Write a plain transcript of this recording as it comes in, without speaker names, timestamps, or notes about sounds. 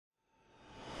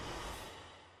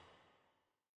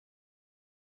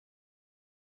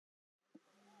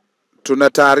Tuna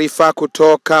taarifa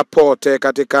kutoka pote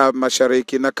katika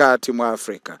mashariki na kati mwa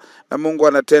Afrika, na Mungu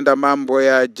anatenda mambo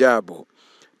ya ajabu.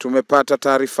 Tumepata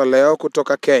taarifa leo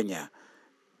kutoka Kenya,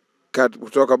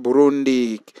 kutoka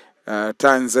Burundi,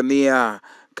 Tanzania,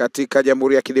 katika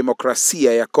Jamhuri ya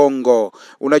Kidemokrasia ya Kongo.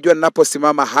 Unajua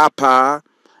ninaposimama hapa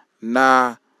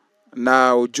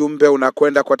na ujumbe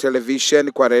unakwenda kwa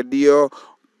television, kwa radio,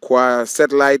 kwa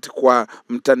satellite, kwa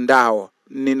mtandao,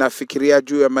 ninafikiria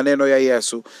juu ya maneno ya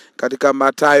Yesu katika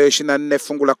Mathayo 24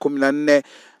 fungu la 14.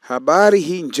 Habari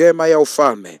hii njema ya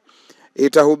ufalme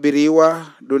itahubiriwa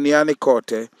duniani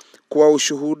kote kwa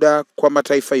ushuhuda kwa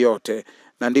mataifa yote,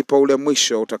 na ndipo ule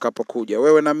mwisho utakapokuja.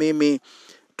 Wewe na mimi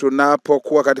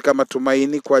tunapokuwa katika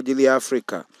matumaini kwa ajili ya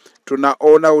Afrika,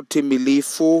 tunaona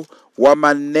utimilifu wa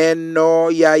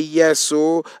maneno ya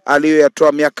Yesu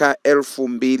aliyoyatoa miaka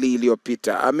 2000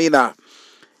 iliyopita. Amina.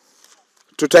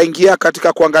 Tutaingia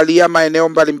katika kuangalia maeneo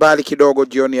mbalimbali kidogo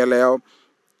jioni ya leo.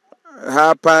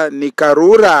 Hapa ni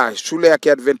Karura, shule ya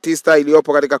Kiadventista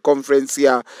iliyopo katika conference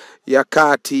ya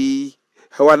kati.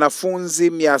 Wanafunzi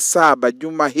 700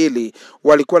 juma hili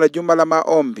walikuwa na juma la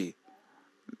maombi,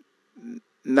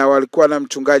 na walikuwa na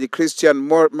mchungaji Christian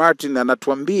Martin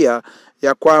anatuambia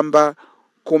ya kwamba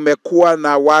kumekuwa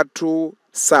na watu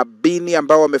 70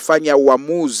 ambao wamefanya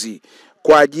uamuzi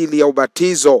kwa ajili ya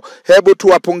ubatizo. Hebu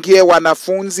tuwapungie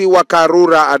wanafunzi wa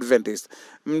Karura Adventist.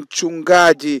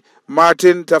 Mchungaji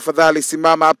Martin, tafadhali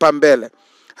simama hapa mbele.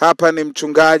 Hapa ni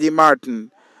mchungaji Martin.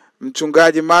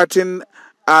 Mchungaji Martin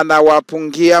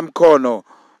anawapungia mkono,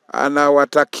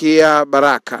 anawatakia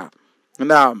baraka.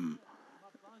 Naam.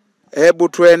 Hebu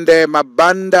tuende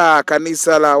Mabanda,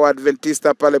 kanisa la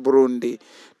Waadventista pale Burundi.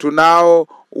 Tunao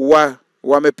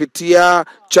wamepitia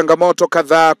changamoto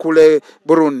kadhaa kule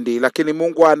Burundi, lakini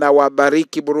Mungu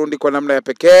anawabariki Burundi kwa namna ya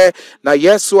pekee, na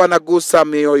Yesu anagusa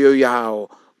mioyo yao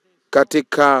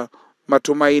katika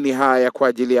matumaini haya kwa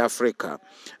ajili ya Afrika.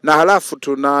 Na halafu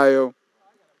tunayo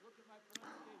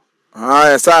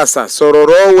sasa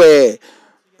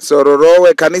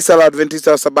Sororowe, kanisa la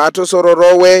Adventista wa Sabato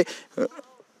Sororowe.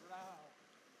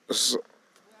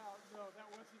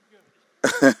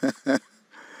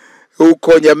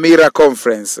 Huko Nyamira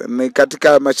Conference ni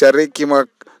katika mashariki mwa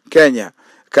Kenya.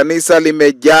 Kanisa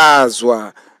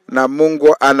limejazwa na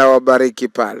Mungu anawabariki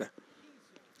pale.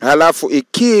 Halafu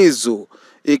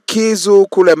Ikizu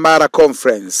kule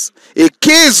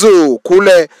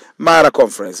Mara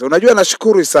Conference. Unajua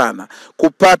nashukuru sana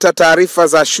kupata taarifa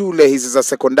za shule hizi za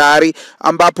sekondari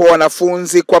ambapo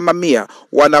wanafunzi kwa mamia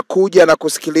wanakuja na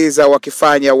kusikiliza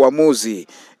wakifanya uamuzi,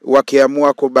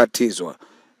 wakiamua kubatizwa.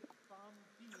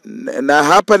 Na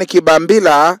hapa ni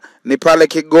Kibambila, ni pale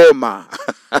Kigoma.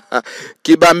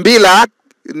 Kibambila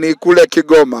ni kule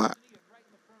Kigoma.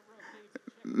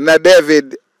 Na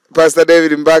Pastor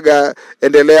David Mbaga,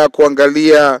 endelea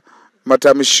kuangalia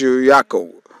matamshi yako.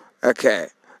 Okay.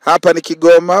 Hapa ni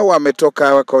Kigoma,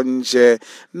 wametoka wako nje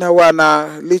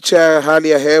na licha ya hali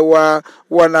ya hewa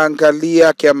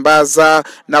wanaangalia kiambaza,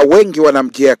 na wengi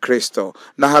wanamjia Kristo.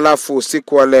 Na halafu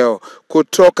usiku wa leo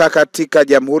kutoka katika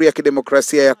Jamhuri ya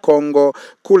Kidemokrasia ya Kongo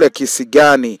kule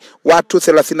Kisangani, watu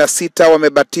 36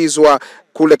 wamebatizwa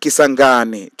kule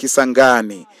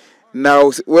Kisangani.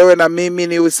 Na wewe na mimi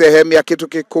ni sehemu ya kitu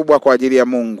kikubwa kwa ajili ya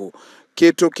Mungu,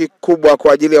 kitu kikubwa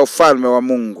kwa ajili ya ufalme wa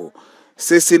Mungu.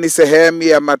 Sisi ni sehemu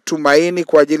ya matumaini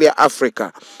kwa ajili ya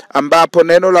Afrika, ambapo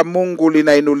neno la Mungu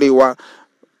linainuliwa,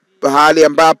 mahali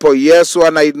ambapo Yesu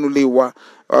anainuliwa,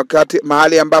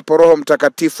 mahali ambapo Roho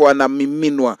Mtakatifu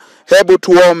anamiminwa. Hebu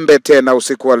tuombe tena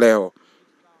usiku wa leo.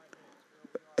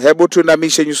 Hebu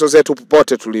tunamishe nyuso zetu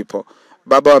popote tulipo.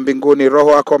 Baba wa mbinguni, Roho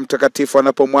wako Mtakatifu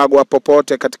anapomwagwa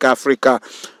popote katika Afrika,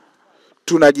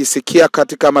 tunajisikia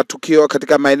katika matukio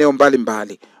katika maeneo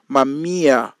mbalimbali.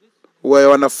 Mamia wa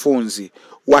wanafunzi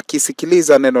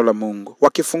wakisikiliza neno la Mungu,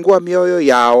 wakifungua mioyo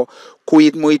yao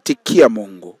kumuitikia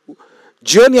Mungu.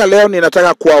 Jioni ya leo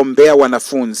ninataka kuwaombea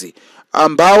wanafunzi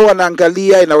ambao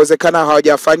wanaangalia, inawezekana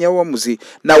hawajafanya uamuzi,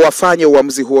 na wafanye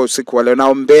uamuzi huo usiku wa leo.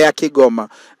 Naombea Kigoma,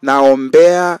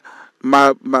 naombea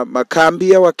makambi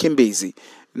ya wakimbizi,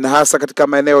 na hasa katika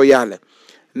maeneo yale,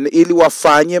 ili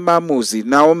wafanye maamuzi.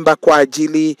 Naomba kwa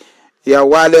ajili ya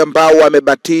wale ambao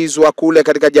wamebatizwa kule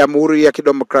katika Jamhuri ya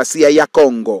Kidemokrasia ya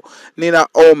Kongo.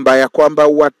 Ninaomba ya kwamba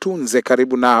watunze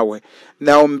karibu nawe.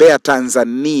 Naombea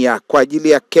Tanzania, kwa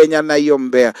ajili ya Kenya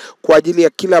naiombea, kwa ajili ya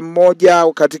kila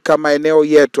mmoja katika maeneo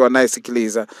yetu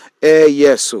anayesikiliza.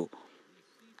 Yesu,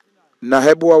 na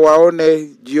hebu waone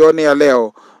jioni ya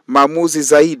leo maamuzi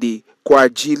zaidi kwa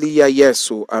ajili ya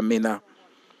Yesu. Amina.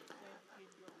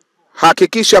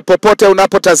 Hakikisha popote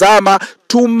unapotazama,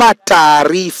 tuma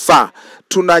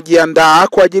tunajiandaa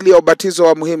kwa ajili ya ubatizo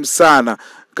wa muhimu sana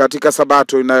katika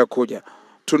Sabato inayokuja.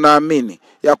 Tunaamini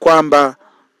ya kwamba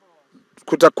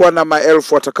kutakuwa na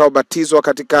maelfu watakaobatizwa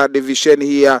katika divisheni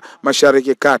hii ya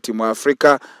Mashariki Kati mwa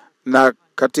Afrika na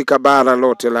katika bara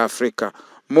lote la Afrika.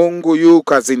 Mungu yu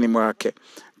kazini mwake.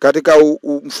 Katika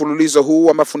mfululizo huu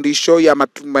wa mafundisho ya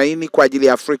matumaini kwa ajili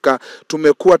ya Afrika,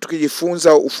 tumekuwa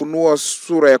tukijifunza Ufunuo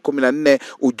sura ya 14,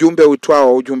 ujumbe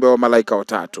uitwao ujumbe wa malaika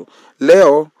watatu.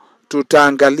 Leo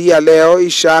tutaangalia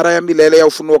ishara ya milele ya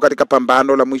ufunuo katika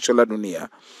pambano la mwisho la dunia.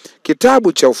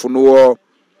 Kitabu cha Ufunuo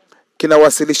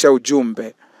kinawasilisha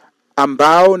ujumbe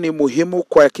ambao ni muhimu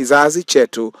kwa kizazi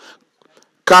chetu,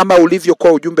 kama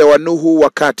ulivyokuwa ujumbe wa Nuhu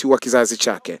wakati wa kizazi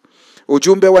chake.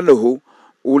 Ujumbe wa Nuhu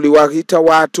uliwaita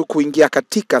watu kuingia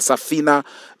katika safina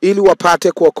ili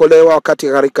wapate kuokolewa wakati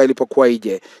gharika ilipokuwa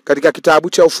ije. Katika kitabu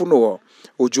cha Ufunuo,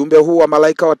 ujumbe huu wa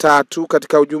malaika watatu,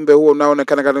 katika ujumbe huo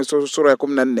unaoonekana katika sura ya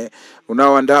 14,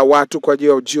 unaoandaa watu kwa ajili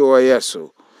ya ujio wa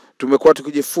Yesu. Tumekuwa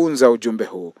tukijifunza ujumbe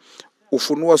huu.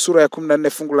 Ufunuo sura ya 14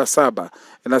 fungu la 7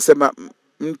 inasema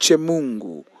mche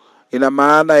Mungu. Ina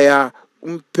maana ya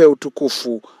mpe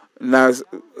utukufu, na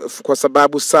kwa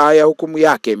sababu saa ya hukumu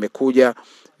yake imekuja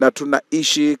na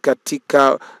tunaishi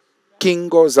katika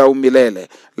kingo za umilele.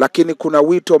 Lakini kuna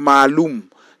wito maalum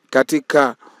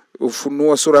katika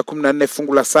Ufunuo sura ya 14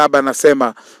 fungu la 7,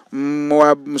 anasema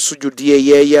msujudie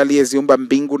yeye aliyeziumba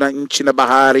mbingu na nchi na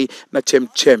bahari na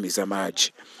chemchemi za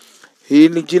maji. Hii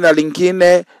ni jina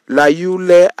lingine la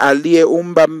yule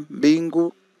aliyeumba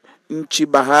mbingu, nchi,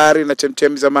 bahari na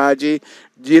chemchemi za maji.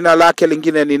 Jina lake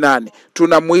lingine ni nani?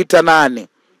 Tunamuita nani?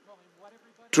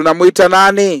 Tunamuita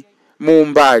nani?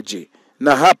 Muumbaji.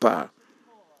 Na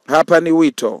hapa ni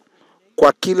wito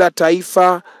kwa kila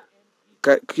taifa,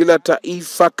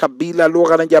 kabila,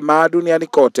 lugha na jamaa duniani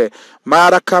kote,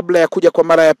 mara kabla ya kuja kwa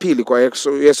mara ya pili kwa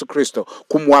Yesu Kristo,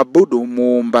 kumwabudu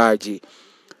muumbaji.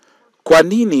 Kwa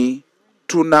nini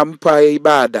tunampa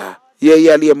ibada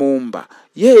yeye aliyemuumba?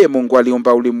 Yeye Mungu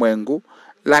aliumba ulimwengu,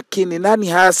 lakini nani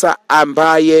hasa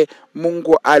ambaye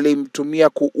Mungu alimtumia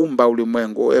kuumba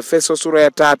ulimwengu? Efeso sura ya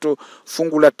 3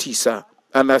 fungu la 9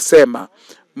 anasema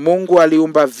Mungu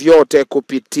aliumba vyote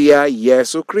kupitia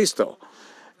Yesu Kristo.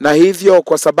 Na hivyo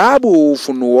kwa sababu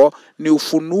ufunuo ni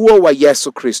ufunuo wa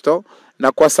Yesu Kristo,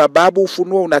 na kwa sababu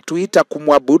ufunuo unatuita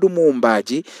kumwabudu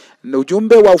muumbaji, na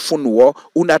ujumbe wa ufunuo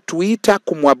unatuita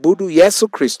kumwabudu Yesu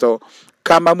Kristo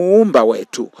kama muumba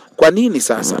wetu. Kwa nini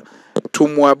sasa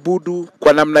tumwabudu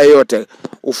kwa namna yote?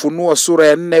 Ufunuo sura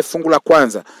ya 4 fungu la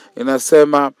 1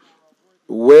 inasema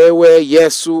wewe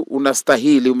Yesu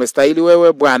unastahili, umestahili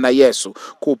wewe Bwana Yesu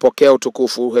kupokea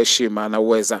utukufu, heshima na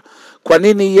uweza. Kwa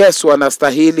nini Yesu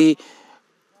anastahili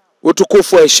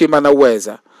utukufu, heshima na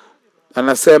uweza?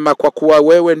 Anasema kwa kuwa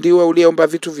wewe ndiwe uliyeumba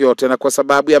vitu vyote, na kwa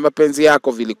sababu ya mapenzi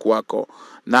yako vilikuwako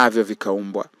navyo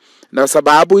vikaumbwa. Na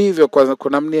sababu hivyo,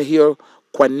 kwa namna hiyo,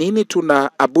 kwa nini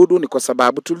tunaabudu? Ni kwa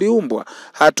sababu tuliumbwa.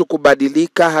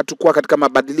 Hatukubadilika, hatukuwa katika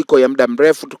mabadiliko ya muda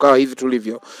mrefu tukawa hivi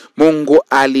tulivyo. Mungu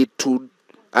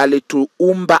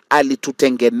alituumba,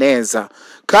 alitutengeneza.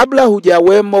 Kabla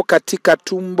hujawemo katika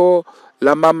tumbo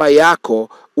la mama yako,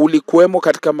 ulikuwemo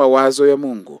katika mawazo ya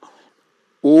Mungu.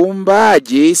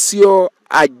 Uumbaji sio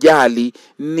ajali,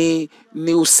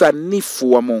 ni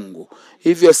usanifu wa Mungu.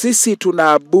 Hivyo sisi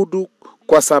tunaabudu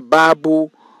kwa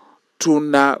sababu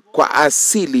kwa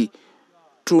asili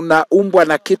tunaumbwa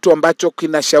na kitu ambacho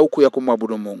kina shauku ya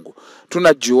kumwabudu Mungu.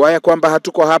 Tunajua ya kwamba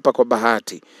hatuko hapa kwa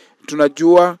bahati.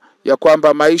 Tunajua ya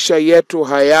kwamba maisha yetu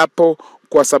hayapo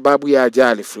kwa sababu ya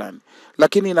ajali fulani.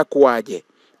 Lakini inakuwaje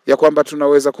ya kwamba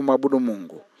tunaweza kumwabudu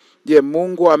Mungu? Je,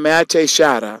 Mungu ameacha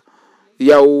ishara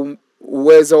ya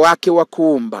uwezo wake wa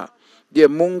kuumba? Je,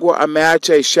 Mungu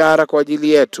ameacha ishara kwa ajili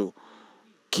yetu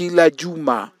kila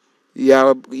juma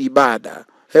ya ibada?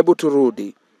 Hebu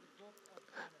turudi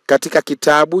katika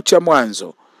kitabu cha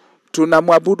Mwanzo.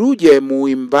 Tunamwabuduje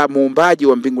muumbaji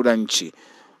wa mbingu na nchi?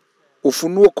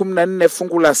 Ufunuo 14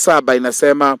 fungu la 7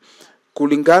 inasema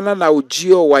kulingana na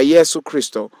ujio wa Yesu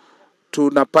Kristo,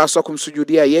 tunapaswa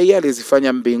kumsujudia yeye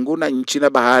aliyezifanya mbingu na nchi na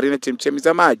bahari na chemchemi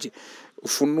za maji.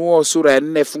 Ufunuo sura ya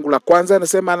 4 fungu la 1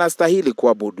 anasema anastahili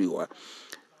kuabudiwa.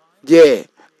 Je,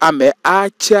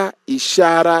 ameacha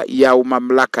ishara ya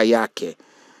mamlaka yake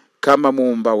kama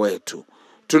muumba wetu?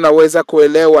 Tunaweza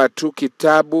kuelewa tu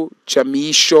kitabu cha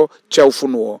miisho cha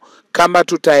Ufunuo kama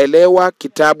tutaelewa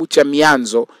kitabu cha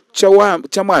mianzo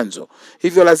cha Mwanzo.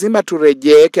 Hivyo lazima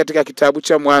turejee katika kitabu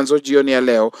cha Mwanzo jioni ya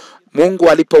leo, Mungu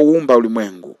alipoumba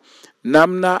ulimwengu,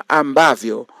 namna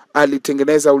ambavyo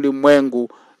alitengeneza ulimwengu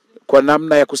kwa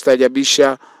namna ya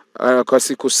kustajabisha, kwa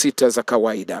siku 6 za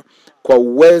kawaida. Kwa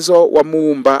uwezo wa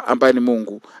muumba ambaye ni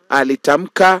Mungu,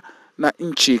 alitamka na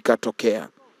nchi ikatokea.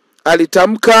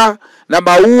 Alitamka na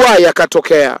maua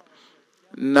yakatokea,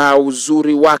 na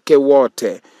uzuri wake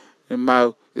wote,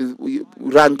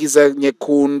 rangi za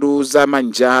nyekundu, za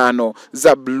manjano,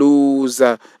 za bluu,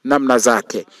 za namna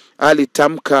zake.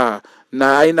 Alitamka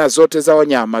na aina zote za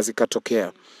wanyama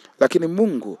zikatokea. Lakini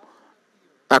Mungu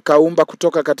akaumba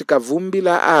kutoka katika vumbi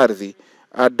la ardhi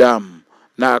Adamu,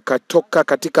 na akatoka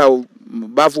katika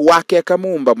bavu wake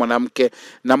akamuumba mwanamke.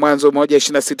 Na Mwanzo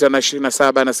 1:26 na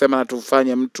 27 anasema, na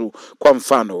tufanye mtu kwa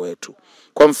mfano wetu.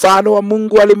 Kwa mfano wa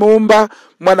Mungu alimuumba,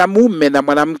 mwanamume na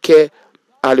mwanamke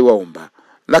aliwaumba.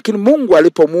 Lakini Mungu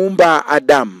alipomuumba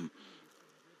Adamu,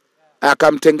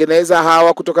 akamtengeneza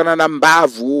Hawa kutokana na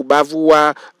bavu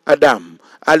wa Adamu.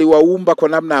 Aliwaumba kwa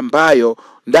namna ambayo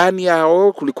ndani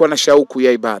yao kulikuwa na shauku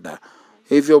ya ibada.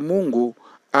 Hivyo Mungu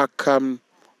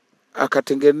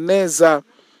akatengeneza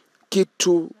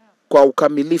kitu kwa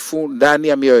ukamilifu ndani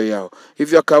ya mioyo yao.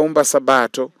 Hivyo akaumba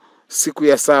Sabato, siku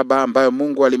ya saba, ambayo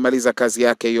Mungu alimaliza kazi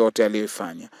yake yote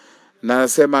aliyoifanya. Na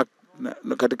anasema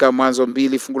katika Mwanzo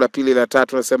 2 fungu la 2 la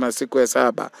 3, anasema siku ya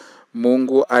saba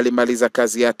Mungu alimaliza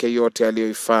kazi yake yote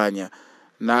aliyoifanya,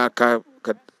 na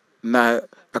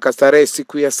akastarehe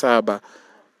siku ya saba,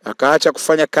 akaacha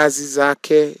kufanya kazi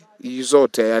zake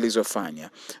zote alizofanya.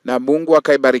 Na Mungu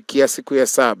akaibarikia siku ya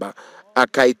saba,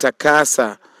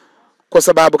 akaitakasa, kwa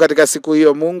sababu katika siku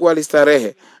hiyo Mungu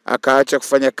alistarehe, akaacha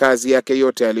kufanya kazi yake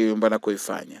yote aliyoumba na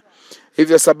kuifanya.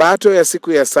 Hivyo Sabato ya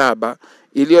siku ya saba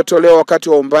iliyotolewa wakati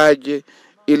wa uumbaji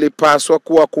ilipaswa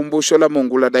kuwa kumbusho la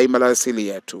Mungu la daima la asili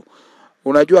yetu.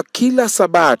 Unajua, kila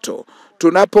Sabato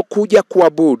tunapokuja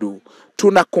kuabudu,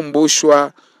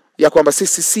 tunakumbushwa ya kwamba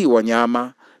sisi si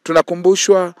wanyama.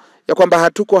 Tunakumbushwa ya kwamba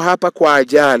hatuko hapa kwa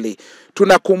ajali.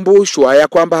 Tunakumbushwa ya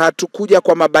kwamba hatukuja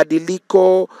kwa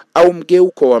mabadiliko au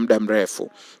mgeuko wa muda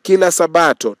mrefu. Kila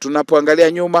Sabato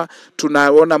tunapoangalia nyuma,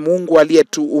 tunaona Mungu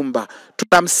aliyetuumba.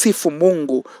 Tunamsifu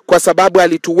Mungu kwa sababu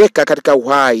alituweka katika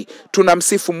uhai.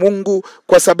 Tunamsifu Mungu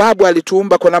kwa sababu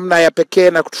alituumba kwa namna ya pekee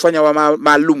na kutufanya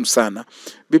maalum sana.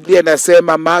 Biblia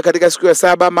inasema katika siku ya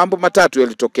saba mambo matatu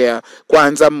yalitokea.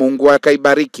 Kwanza, Mungu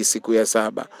akaibariki siku ya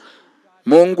saba.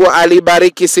 Mungu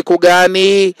alibariki siku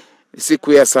gani?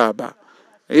 Siku ya saba.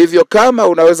 Hivyo kama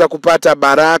unaweza kupata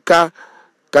baraka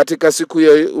katika siku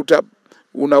hiyo,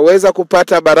 unaweza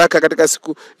kupata baraka katika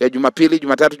siku ya Jumapili,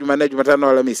 Jumatatu, Jumanne, Jumatano,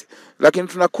 Alhamisi. Lakini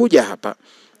tunakuja hapa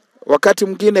wakati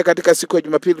mwingine katika siku ya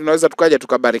Jumapili tunaweza tukaja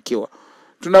tukabarikiwa.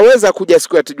 Tunaweza kuja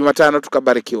siku ya Jumatano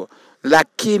tukabarikiwa.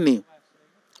 Lakini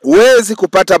huwezi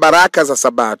kupata baraka za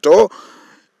Sabato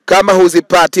kama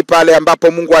huzipati pale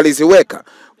ambapo Mungu aliziweka.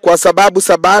 Kwa sababu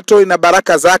Sabato ina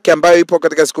baraka zake ambayo ipo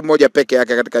katika siku moja peke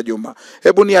yake katika juma.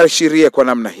 Hebu niashirie kwa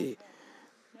namna hii.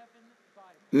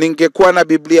 Ningekuwa na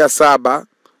Biblia 7,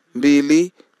 2,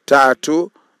 3,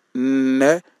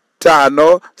 4,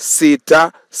 5,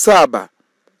 6, 7.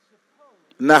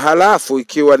 Na halafu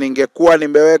ikiwa ningekuwa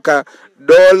nimeweka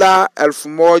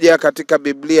 $1000 katika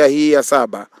Biblia hii ya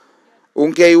 7,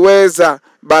 ungeiweza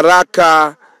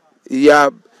baraka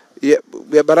ya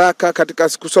baraka katika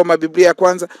kusoma Biblia ya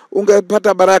kwanza,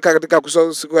 ungepata baraka katika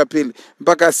kusoma siku ya pili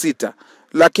mpaka 6.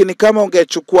 Lakini kama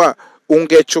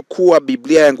ungechukua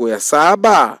Biblia yangu ya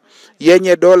 7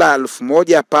 yenye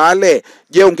 $1000 pale,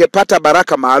 je, ungepata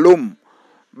baraka maalum?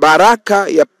 Baraka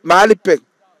ya mahali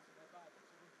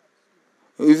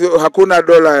hivyo hakuna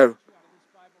 $.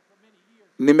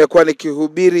 Nimekuwa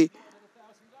nikihubiri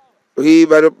hii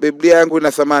Biblia yangu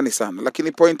ina thamani sana,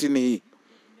 lakini pointi ni hii.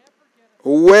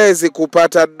 Huwezi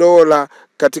kupata $.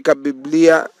 Katika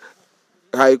Biblia,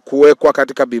 haikuwekwa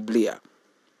katika Biblia.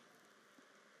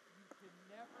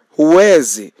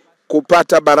 Huwezi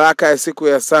kupata baraka ya siku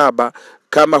ya saba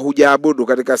kama hujaabudu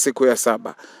katika siku ya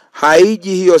saba.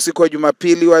 Haiji hiyo siku ya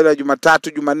Jumapili wala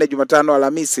Jumatatu, Jumanne, Jumatano,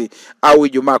 Alhamisi au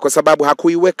Ijumaa, kwa sababu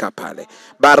hakuiweka pale.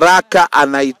 Baraka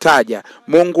anaitaja.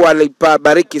 Mungu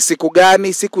alibariki siku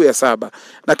gani? Siku ya saba.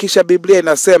 Na kisha Biblia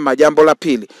inasema jambo la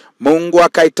pili, Mungu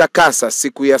akaitakasa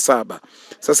siku ya saba.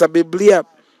 Sasa Biblia,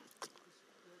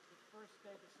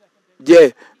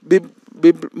 je,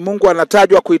 Mungu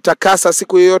anatajwa kuitakasa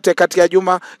siku yoyote kati ya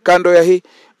juma kando ya hii?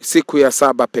 Siku ya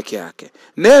saba peke yake.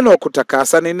 Neno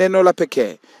kutakasa ni neno la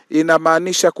pekee.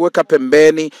 Inamaanisha kuweka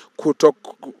pembeni,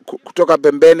 kutoka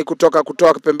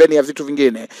pembeni ya vitu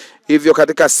vingine. Hivyo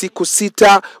katika siku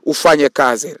 6 ufanye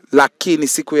kazi, lakini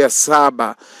siku ya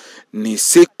saba ni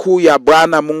siku ya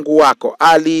Bwana Mungu wako.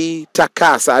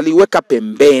 Alitakasa, aliweka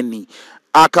pembeni,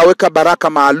 akaweka baraka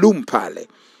maalum pale.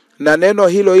 Na neno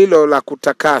hilo la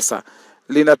kutakasa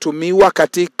linatumiwa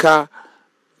katika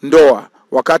ndoa.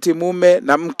 Wakati mume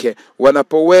na mke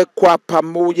wanapowekwa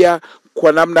pamoja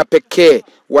kwa namna pekee,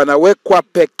 wanawekwa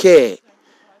pekee.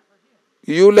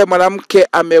 Yule mwanamke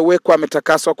amewekwa,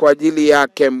 ametakaswa kwa ajili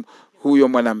yake huyo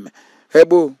mwanamume.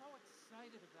 Hebu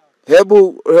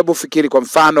fikiri, kwa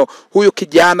mfano huyu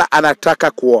kijana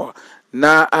anataka kuoa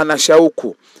na ana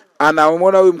shauku,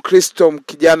 anaona huyu Mkristo,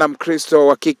 kijana Mkristo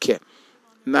wa kike,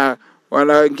 na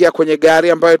wanaingia kwenye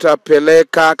gari ambayo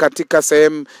itapeleka katika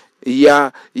sehemu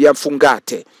ya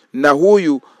fungate, na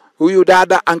huyu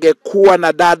dada angekuwa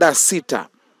na dada 6,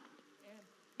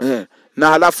 na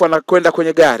halafu anakwenda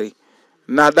kwenye gari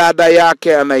na dada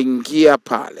yake anaingia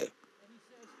pale,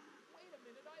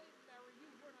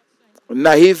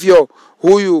 na hivyo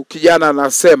huyu kijana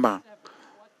anasema,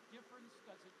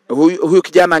 huyu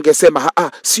kijana angesema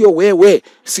sio wewe,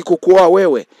 sikukuoa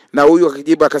wewe, na huyu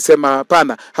akijibu akasema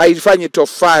hapana, haifanyi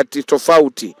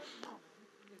tofauti.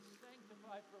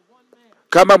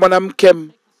 Kama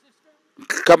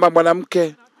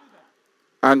mwanamke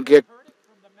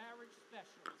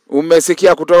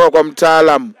umesikia kutoka kwa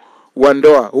mtaalamu wa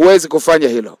ndoa, huwezi kufanya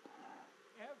hilo.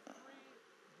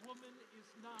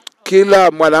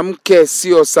 Kila mwanamke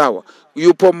sio sawa.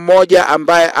 Yupo mmoja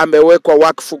ambaye amewekwa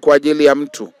wakfu kwa ajili ya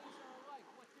mtu.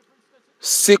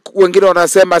 Wengine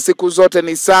wanasema siku zote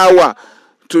ni sawa.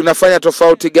 Tunafanya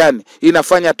tofauti gani?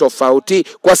 Inafanya tofauti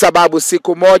kwa sababu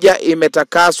siku moja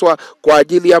imetakaswa kwa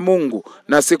ajili ya Mungu,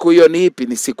 na siku hiyo ni ipi?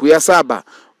 Ni siku ya saba.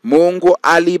 Mungu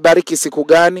alibariki siku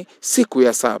gani? Siku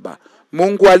ya saba.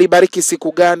 Mungu alibariki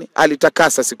siku gani?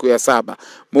 Alitakasa siku ya saba.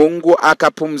 Mungu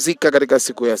akapumzika katika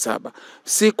siku ya saba.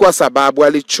 Si kwa sababu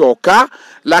alichoka,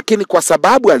 lakini kwa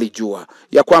sababu alijua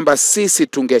ya kwamba sisi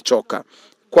tungechoka.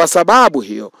 Kwa sababu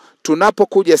hiyo,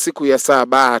 tunapokuja siku ya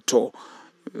Sabato,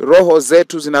 roho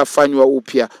zetu zinafanywa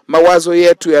upya, mawazo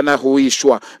yetu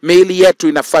yanahuishwa, miili yetu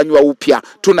inafanywa upya.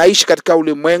 Tunaishi katika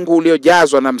ulimwengu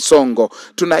uliojazwa na msongo.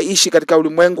 Tunaishi katika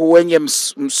ulimwengu wenye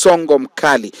msongo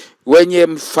mkali, wenye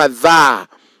mfadhaa.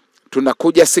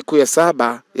 Tunakuja siku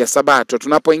ya Sabato,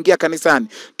 tunapoingia kanisani,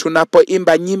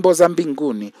 tunapoimba nyimbo za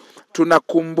mbinguni,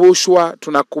 tunakumbushwa,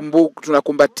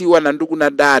 tunakumbatiwa na ndugu na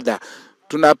dada,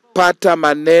 tunapata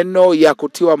maneno ya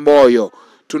kutiwa moyo,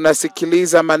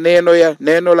 tunasikiliza maneno ya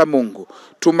neno la Mungu.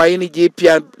 Tumaini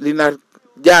jipya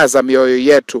linajaza mioyo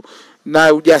yetu,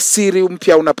 na ujasiri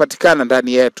mpya unapatikana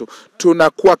ndani yetu.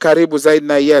 Tunakuwa karibu zaidi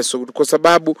na Yesu kwa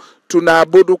sababu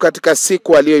tunaabudu katika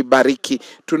siku aliyoibariki.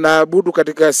 Tunaabudu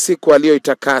katika siku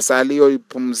aliyoitakasa,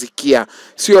 aliyoipumzikia.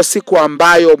 Sio siku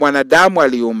ambayo mwanadamu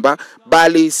aliumba,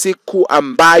 bali siku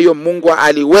ambayo Mungu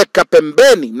aliweka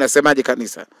pembeni. Mnasemaje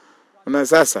kanisa? Na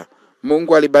sasa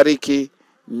Mungu alibariki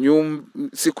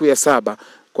siku ya saba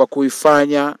kwa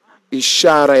kuifanya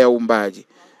ishara ya uumbaji,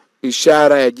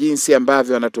 ishara ya jinsi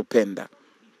ambavyo anatupenda.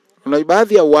 Kuna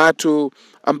baadhi ya watu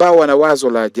ambao wana wazo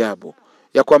la ajabu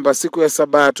ya kwamba siku ya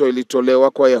Sabato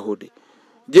ilitolewa kwa Yahudi.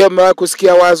 Je, umewahi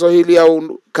kusikia wazo hili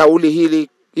au kauli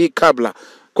hii kabla,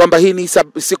 kwamba hii ni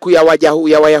siku ya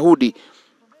Wayahudi?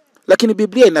 Lakini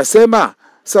Biblia inasema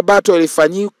Sabato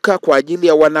ilifanyika kwa ajili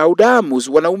ya wanadamu,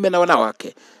 wanaume na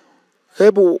wanawake.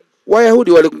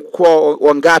 Wayahudi walikuwa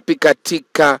wangapi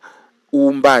katika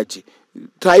uumbaji?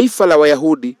 Taifa la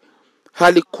Wayahudi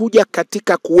halikuja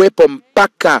katika kuwepo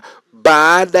mpaka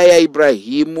baada ya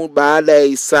Ibrahimu, baada ya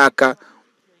Isaka,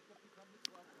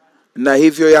 na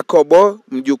hivyo Yakobo,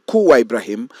 mjukuu wa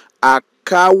Ibrahim,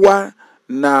 akawa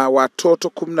na watoto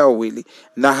 12,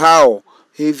 na hao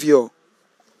hivyo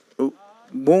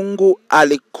Mungu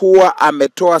alikuwa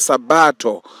ametoa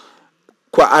Sabato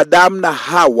kwa Adamu na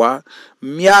Hawa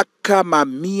miaka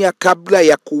mamia kabla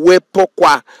ya kuwepo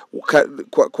kwa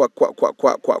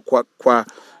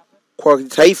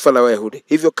taifa la Wayahudi.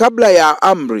 Hivyo kabla ya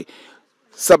amri,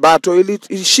 Sabato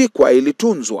ilishikwa,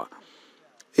 ilitunzwa.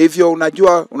 Hivyo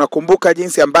unakumbuka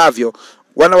jinsi ambavyo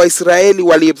wana wa Israeli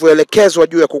walivyoelekezwa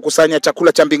juu ya kukusanya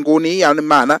chakula cha mbinguni, yaani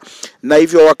mana, na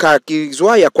hivyo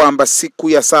wakaagizwa ya kwamba siku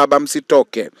ya saba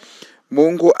msitoke.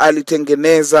 Mungu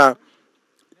alitengeneza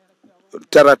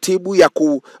taratibu ya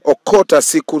kuokota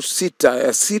siku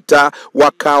sita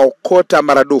wakaokota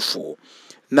maradufu.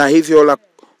 Na hivyo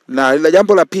na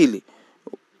jambo la pili,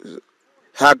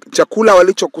 chakula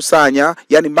walichokusanya,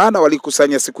 yani maana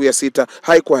walikusanya siku ya 6,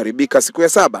 haikuharibika siku ya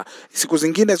 7. Siku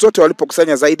zingine zote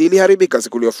walipokusanya zaidi iliharibika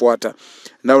siku iliyofuata.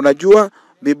 Na unajua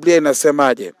Biblia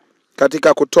inasemaje?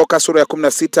 Katika Kutoka sura ya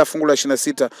 16 fungu la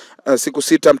 26, siku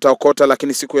 6 mtaokota,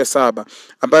 lakini siku ya 7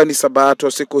 ambayo ni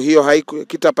Sabato, siku hiyo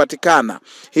haikitapatikana.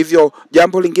 Hivyo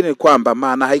jambo lingine ni kwamba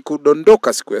maana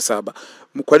haikudondoka siku ya 7.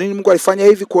 Kwa nini Mungu alifanya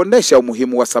hivi? Kuonesha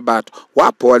umuhimu wa Sabato.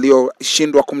 Wapo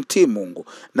walioshindwa kumtii Mungu,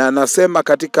 na anasema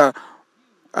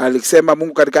alisema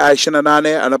Mungu katika aya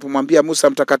 28 anapomwambia Musa,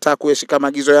 mtakataa kuyashika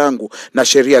maagizo yangu na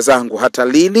sheria zangu hata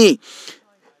lini?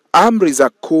 Amri za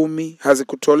 10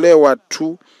 hazikutolewa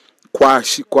tu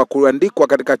kwa kuandikwa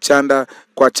katika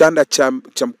chanda cha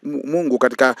Mungu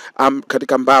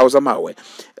katika mbao za mawe.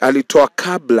 Alitoa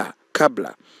kabla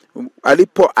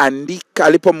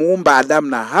alipomuumba Adamu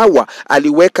na Hawa,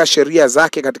 aliweka sheria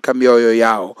zake katika mioyo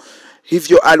yao.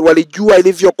 Hivyo walijua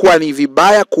ilivyokuwa ni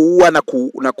vibaya kuua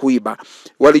na kuiba.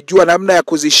 Walijua namna ya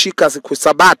kuzishika siku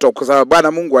Sabato kwa sababu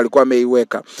Bwana Mungu alikuwa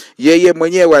ameiweka. Yeye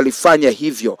mwenyewe alifanya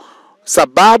hivyo.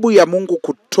 Sababu ya Mungu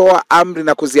kutoa amri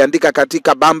na kuziandika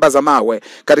katika bamba za mawe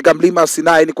katika mlima wa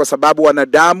Sinai ni kwa sababu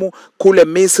wanadamu kule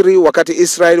Misri, wakati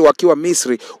Israeli wakiwa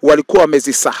Misri, walikuwa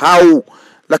wamezisahau.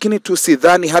 Lakini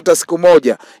tusidhani hata siku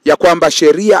moja ya kwamba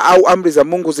sheria au amri za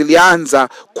Mungu zilianza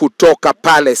kutoka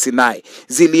pale Sinai.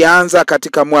 Zilianza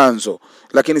katika Mwanzo.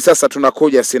 Lakini sasa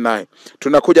tunakuja Sinai.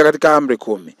 Tunakuja katika amri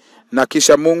 10. Na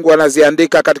kisha Mungu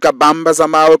anaziandika katika bamba za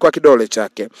mawe kwa kidole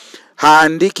chake.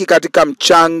 Haandiki katika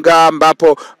mchanga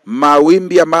ambapo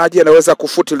mawimbi ya maji yanaweza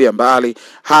kufutilia mbali.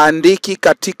 Haandiki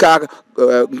katika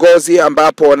ngozi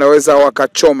ambapo wanaweza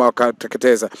wakachoma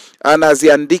wakateketeza.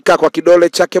 Anaziandika kwa kidole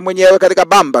chake mwenyewe katika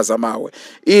bamba za mawe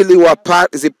ili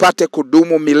zipate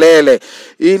kudumu milele,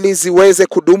 ili ziweze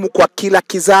kudumu kwa kila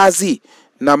kizazi.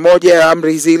 Na moja ya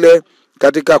amri zile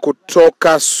katika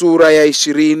Kutoka sura ya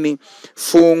 20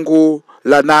 fungu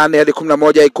la 8 hadi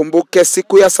 11, ikumbuke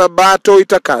siku ya Sabato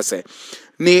itakase.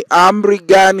 Ni amri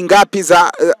gani ngapi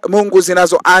za Mungu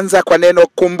zinazoanza kwa neno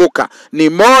kumbuka? Ni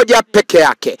moja peke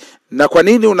yake. Na kwa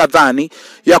nini unadhani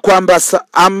ya kwamba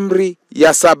amri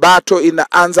ya Sabato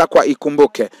inaanza kwa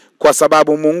ikumbuke? Kwa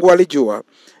sababu Mungu alijua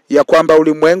ya kwamba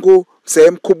ulimwengu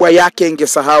sehemu kubwa yake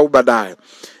ingesahau baadaye.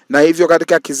 Na hivyo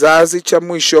katika kizazi cha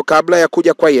mwisho kabla ya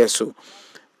kuja kwa Yesu,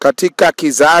 katika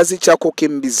kizazi cha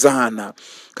kukimbizana,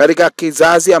 katika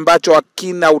kizazi ambacho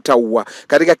hakina utaua,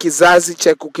 katika kizazi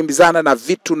cha kukimbizana na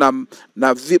vitu na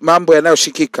mambo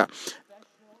yanayoshikika,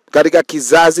 katika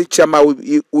kizazi cha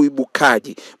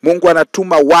uibukaji, Mungu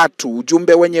anatuma watu,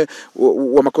 ujumbe wenye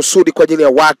wa makusudi kwa ajili ya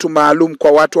watu maalum,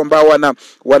 kwa watu ambao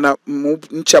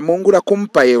wanamcha Mungu na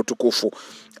kumpa yeye utukufu.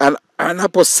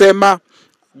 Anaposema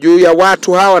juu ya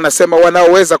watu hawa, anasema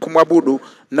wanaoweza kumwabudu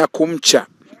na kumcha.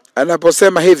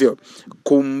 Anaposema hivyo,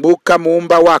 kumbuka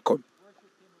muumba wako,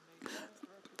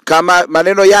 kama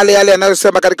maneno yale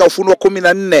yanayosema katika Ufunuo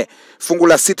 14 fungu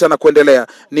la 6 na kuendelea,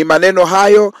 ni maneno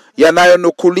hayo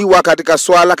yanayonukuliwa katika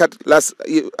swala la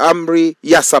amri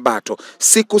ya Sabato.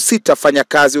 Siku 6 fanya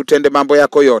kazi, utende mambo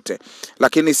yako yote,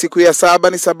 lakini siku ya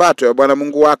 7 ni Sabato ya Bwana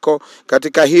Mungu wako,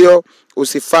 katika hiyo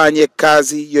usifanye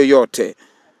kazi yoyote.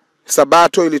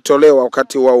 Sabato ilitolewa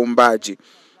wakati wa uumbaji,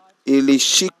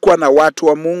 ilishikwa na watu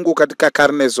wa Mungu katika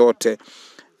karne zote.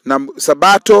 Na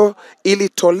Sabato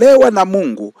ilitolewa na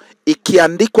Mungu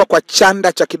ikiandikwa kwa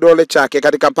chanda cha kidole chake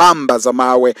katika pamba za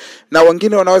mawe. Na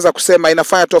wengine wanaweza kusema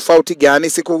inafanya tofauti gani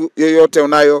siku yoyote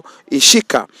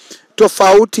unayoishika?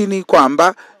 Tofauti ni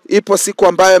kwamba ipo siku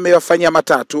ambayo amewafanyia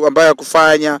matatu ambayo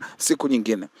hakufanya siku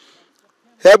nyingine.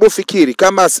 Hebu fikiri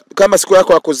kama siku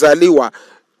yako ya kuzaliwa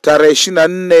tarehe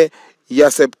 24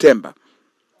 ya Septemba.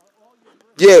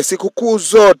 Je, sikukuu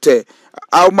zote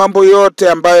au mambo yote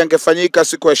ambayo yangefanyika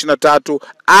siku ya 23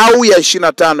 au ya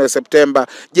 25 ya Septemba,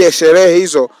 je, sherehe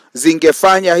hizo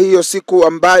zingefanya hiyo siku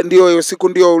ambayo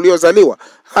ndio uliozaliwa?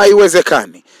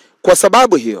 Haiwezekani. Kwa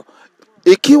sababu hiyo,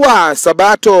 ikiwa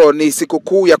Sabato ni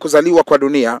sikukuu ya kuzaliwa kwa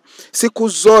dunia, siku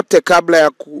zote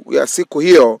kabla ya siku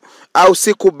hiyo au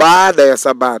siku baada ya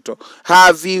Sabato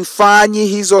havifanyi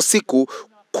hizo siku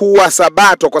kuwa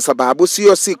Sabato, kwa sababu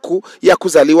sio siku ya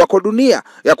kuzaliwa kwa dunia,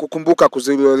 ya kukumbuka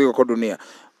kuzaliwa kwa dunia.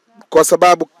 Kwa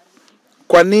sababu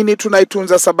kwa nini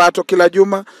tunaitunza Sabato kila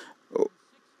juma?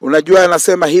 Unajua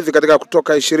anasema hivi katika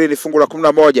Kutoka 20 fungu la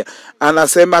 11,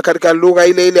 anasema katika lugha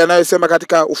ile anayosema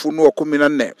katika Ufunuo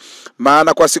 14,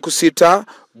 maana kwa siku 6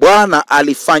 Bwana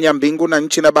alifanya mbingu na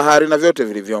nchi na bahari na vyote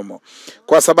vilivyomo.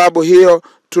 Kwa sababu hiyo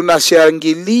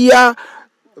tunashangilia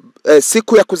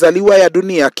siku ya kuzaliwa ya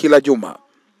dunia kila juma.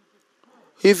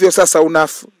 Hivyo sasa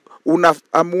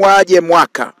unaamuaje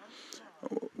mwaka?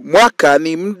 Mwaka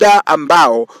ni muda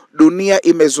ambao dunia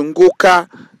imezunguka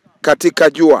katika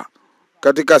jua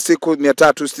katika siku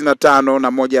 365 na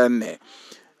 1/4.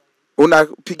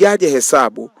 Unapigaje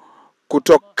hesabu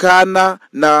kutokana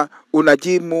na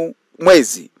unajimu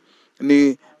mwezi?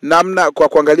 Ni namna kwa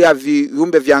kuangalia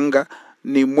viumbe vya anga,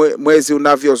 ni mwezi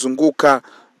unavyozunguka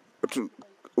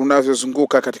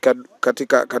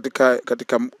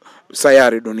katika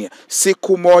sayari dunia.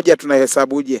 Siku moja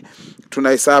tunahesabuje?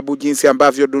 Tunahesabu jinsi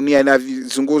ambavyo dunia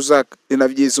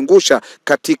inavizungusha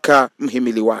katika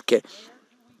mhimili wake.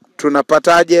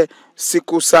 Tunapataje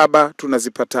siku 7?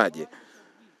 Tunazipataje?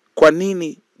 Kwa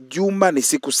nini juma ni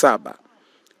siku 7?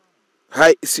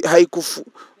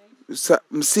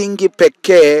 msingi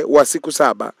pekee wa siku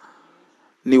saba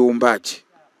ni uumbaji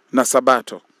na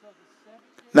sabato.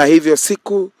 Na hivyo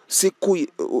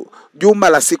juma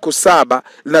la siku saba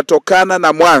linatokana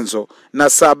na mwanzo, na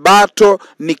sabato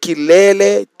ni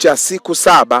kilele cha siku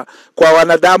saba kwa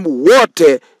wanadamu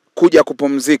wote kuja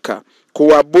kupumzika,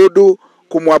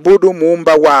 kumwabudu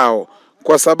muumba wao,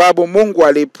 kwa sababu Mungu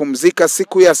alipumzika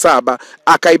siku ya saba,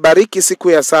 akaibariki siku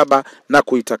ya saba na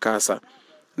kuitakasa.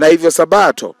 Na hivyo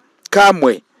sabato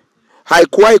kamwe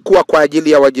haikuwahi kuwa kwa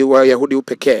ajili ya Wayahudi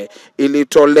pekee,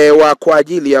 ilitolewa kwa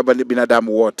ajili ya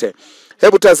binadamu wote.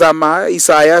 Hebu tazama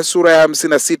Isaya sura ya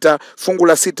 56 fungu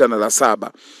la 6 na la 7.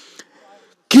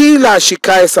 Kila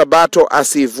ashikae sabato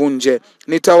asivunje,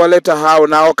 nitawaleta hao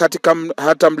nao katika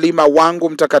hata mlima wangu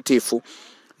mtakatifu,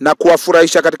 na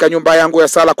kuwafurahisha katika nyumba yangu ya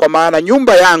sala, kwa maana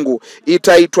nyumba yangu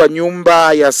itaitwa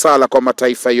nyumba ya sala kwa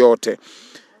mataifa yote.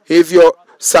 Hivyo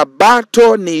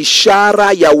sabato ni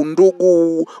ishara ya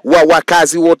undugu wa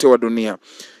wakazi wote wa dunia.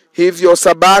 Hivyo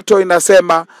sabato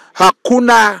inasema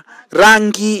hakuna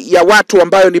rangi ya watu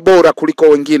ambayo ni bora kuliko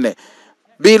wengine,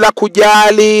 bila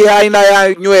kujali aina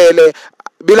ya nywele,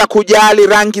 bila kujali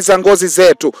rangi za ngozi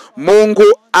zetu. Mungu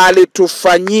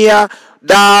alitufanyia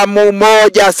damu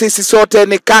moja, sisi sote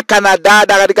ni kaka na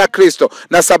dada katika Kristo.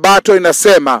 Na sabato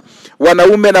inasema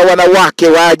wanaume na wanawake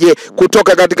waje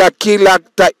kutoka katika kila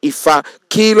taifa,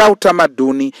 kila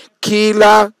utamaduni,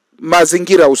 kila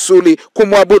mazingira usuli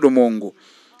kumwabudu Mungu.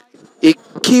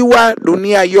 Ikiwa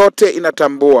dunia yote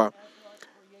inatambua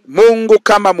Mungu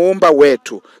kama muumba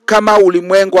wetu, kama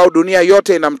ulimwengu au dunia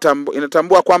yote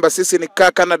inatambua kwamba sisi ni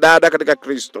kaka na dada katika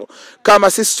Kristo,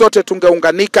 kama sisi sote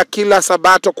tungeunganika kila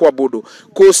sabato kuabudu,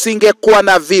 kusingekuwa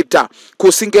na vita,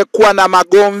 kusingekuwa na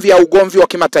magomvi au ugomvi wa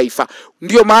kimataifa.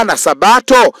 Ndio maana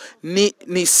sabato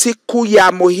ni siku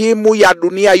ya muhimu ya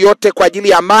dunia yote kwa ajili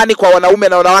ya amani kwa wanaume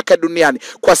na wanawake duniani,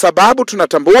 kwa sababu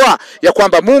tunatambua ya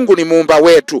kwamba Mungu ni muumba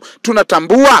wetu.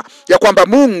 Tunatambua ya kwamba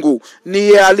Mungu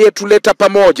ni aliyetuleta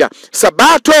pamoja.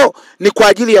 Sabato ni kwa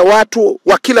ajili ya watu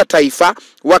wa kila taifa,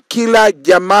 wa kila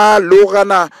jamaa, lugha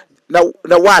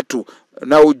na watu.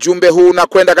 Na ujumbe huu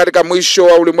unakwenda katika mwisho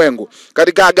wa ulimwengu.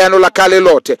 Katika Agano la Kale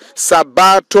lote,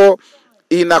 sabato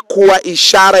inakuwa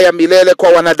ishara ya milele kwa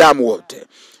wanadamu wote.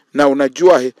 Na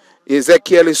unajua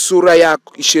Ezekiel sura ya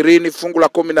 20 fungu la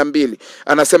 12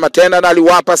 anasema tena,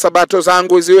 naliwapa sabato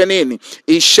zangu ziwe nini?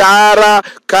 Ishara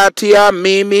kati ya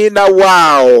mimi na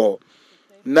wao,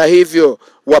 na hivyo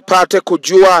wapate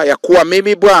kujua ya kuwa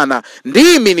mimi Bwana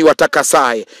ndimi ni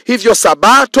watakasaye. Hivyo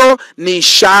sabato ni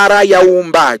ishara ya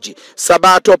uumbaji.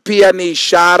 Sabato pia ni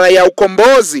ishara ya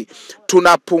ukombozi.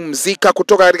 Tunapumzika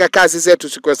kutoka katika kazi zetu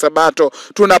siku ya sabato.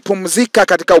 Tunapumzika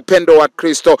katika upendo wa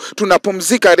Kristo.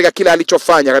 Tunapumzika katika kila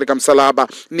alichofanya katika msalaba.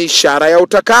 Ni ishara ya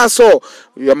utakaso.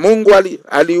 Ya Mungu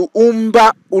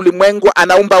aliumba ulimwengu,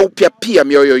 anaumba upya pia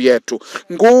mioyo yetu.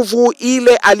 Nguvu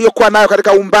ile aliyokuwa nayo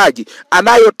katika uumbaji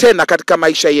anayo tena katika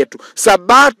maisha yetu.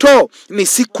 Sabato ni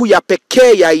siku ya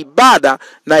pekee ya ibada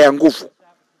na ya nguvu.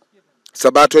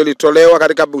 Sabato ilitolewa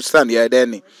katika bustani ya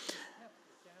Edeni.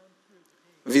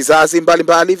 Vizazi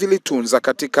mbalimbali vilitunza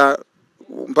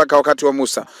mpaka wakati wa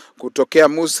Musa. Kutokea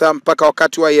Musa mpaka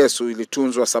wakati wa Yesu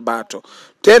ilitunzwa sabato.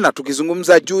 Tena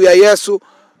tukizungumza juu ya Yesu,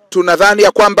 tunadhani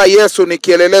ya kwamba Yesu ni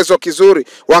kielelezo kizuri.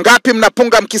 Wangapi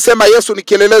mnapunga mkisema Yesu ni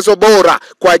kielelezo bora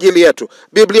kwa ajili yetu?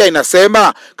 Biblia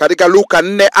inasema katika Luka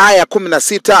 4 aya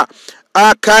 16,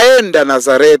 akaenda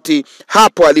Nazareti,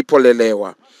 hapo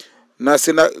alipolelewa. Na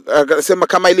akasema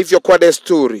kama ilivyokuwa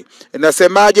desturi.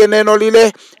 Inasemaje neno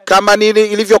lile? Kama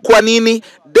ilivyokuwa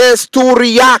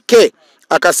desturi yake,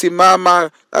 akasimama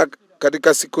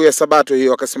katika siku ya sabato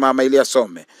hiyo, akasimama ili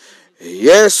asome.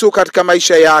 Yesu katika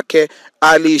maisha yake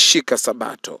aliishika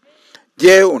sabato.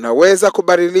 Je, unaweza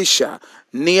kubadilisha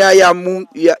nia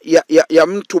ya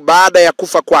mtu baada ya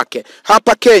kufa kwake?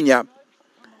 Hapa Kenya,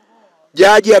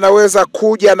 jaji anaweza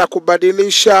kuja na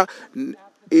kubadilisha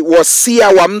wasia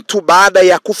wa mtu baada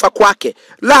ya kufa kwake?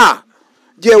 La.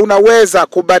 Je, unaweza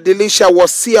kubadilisha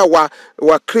wasia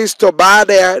wa Kristo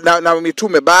baada ya na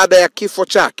mitume baada ya kifo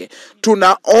chake?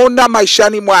 Tunaona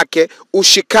maishani mwake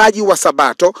ushikaji wa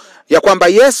sabato, ya kwamba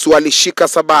Yesu alishika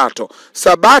sabato.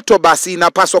 Sabato basi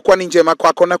inapaswa kuwa ni njema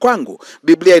kwako na kwangu.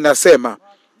 Biblia inasema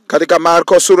katika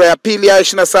Marko sura ya 2 aya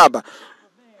 27,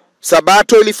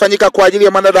 sabato ilifanyika kwa ajili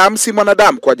ya mwanadamu, si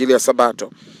mwanadamu kwa ajili ya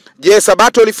sabato. Je,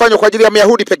 sabato ilifanywa kwa ajili ya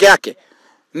Wayahudi peke yake?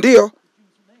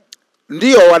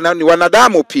 Ndio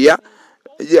wanadamu pia.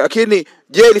 Lakini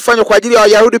je, ilifanywa kwa ajili ya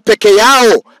Wayahudi peke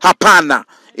yao? Hapana.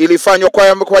 ilifanywa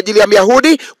kwa ajili ya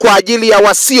Wayahudi, kwa ajili ya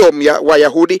wasio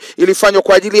Wayahudi, ilifanywa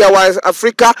kwa ajili ya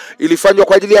Waafrika, ilifanywa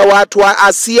kwa ajili ya watu wa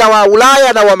Asia, wa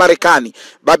Ulaya na wa Marekani.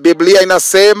 Biblia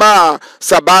inasema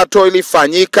Sabato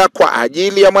ilifanyika kwa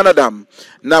ajili ya mwanadamu,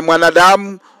 na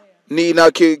mwanadamu ni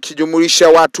inakijumulisha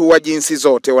watu wa jinsi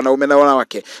zote, wanaume na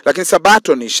wanawake. Lakini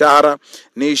Sabato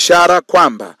ni ishara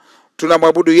kwamba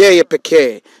tunamwabudu yeye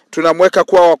pekee, tunamweka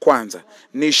kuwa wa kwanza.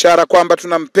 Ni ishara kwamba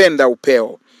tunampenda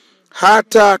upeo.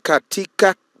 Hata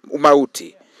katika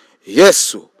mauti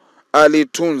Yesu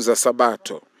alitunza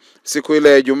Sabato. Siku ile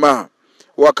ya Ijumaa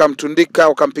wakamtundika,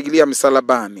 wakampigilia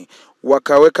msalabani,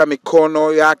 wakaweka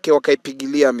mikono yake,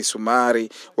 wakaipigilia misumari,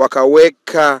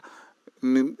 wakaweka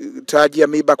taji ya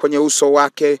miba kwenye uso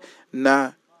wake,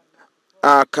 na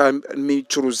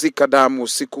akamichuruzika damu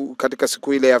katika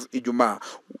siku ile ya Ijumaa.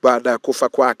 Baada ya kufa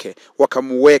kwake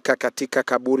wakamuweka katika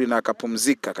kaburi na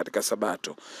akapumzika katika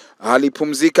Sabato.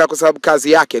 Alipumzika kwa sababu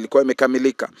kazi yake ilikuwa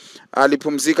imekamilika.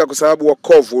 Alipumzika kwa sababu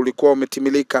wokovu ulikuwa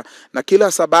umetimilika. Na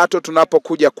kila Sabato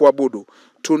tunapokuja kuabudu,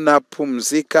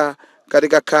 tunapumzika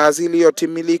katika kazi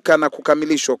iliyotimilika na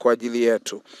kukamilishwa kwa ajili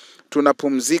yetu.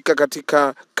 Tunapumzika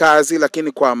katika kazi,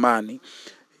 lakini kwa amani.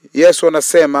 Yesu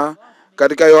anasema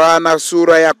katika Yohana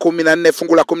sura ya 14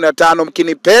 fungu la 15,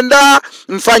 mkinipenda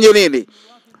mfanye nini?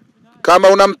 Kama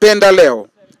unampenda leo,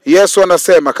 Yesu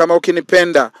anasema kama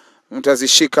ukinipenda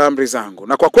mtazishika amri zangu.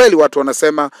 Na kwa kweli watu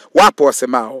wanasema, wapo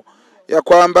wasemao ya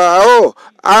kwamba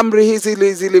amri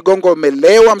hizi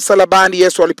ziligongomelewa msalabani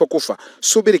Yesu alipokufa.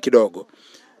 Subiri kidogo.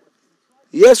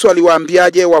 Yesu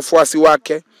aliwaambiaje wafuasi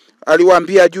wake?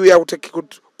 Aliwaambia juu ya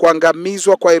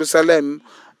kuangamizwa kwa Yerusalemu,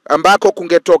 ambako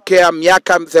kungetokea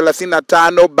miaka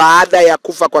 35 baada ya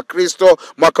kufa kwa Kristo,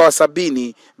 mwaka wa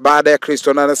 70 baada ya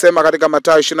Kristo. Na anasema katika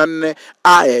Mathayo 24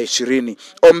 aya 20,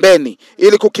 ombeni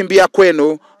ili kukimbia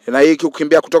kwenu, na hii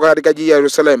kukimbia kutoka katika jiji ya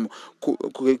Yerusalemu,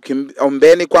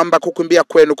 ombeni kwamba kukimbia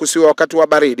kwenu kusiwe wakati wa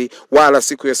baridi wala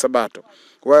siku ya Sabato.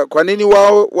 Kwa nini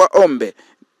waombe?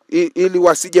 Ili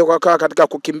wasije wakawa katika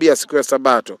kukimbia siku ya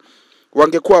Sabato.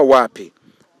 Wangekuwa wapi?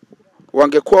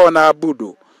 Wangekuwa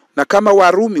wanaabudu. Na kama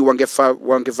Warumi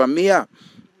wangevamia,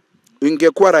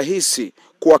 ingekuwa rahisi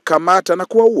kuwakamata na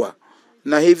kuwaua.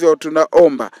 Na hivyo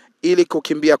tunaomba ili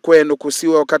kukimbia kwenu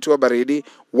kusiwe wakati wa baridi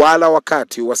wala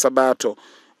wakati wa Sabato.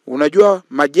 Unajua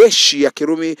majeshi ya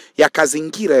Kirumi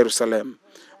yakazingira Yerusalemu.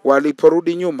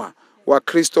 Waliporudi nyuma,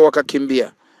 Wakristo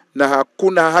wakakimbia, na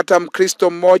hakuna hata Mkristo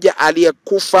mmoja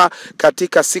aliyekufa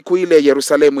katika siku ile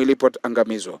Yerusalemu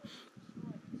ilipoangamizwa.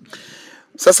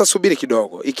 Sasa subiri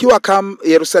kidogo. Ikiwa kama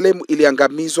Yerusalemu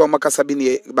iliangamizwa mwaka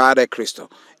 70 baada ya Kristo,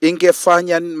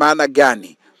 ingefanya maana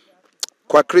gani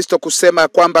kwa Kristo kusema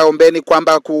kwamba ombeni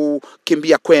kwamba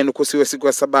kukimbia kwenu kusiwe siku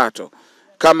ya Sabato,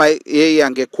 kama yeye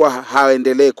angekuwa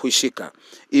haendelee kuishika?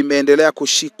 Imeendelea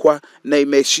kushikwa na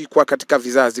imeshikwa katika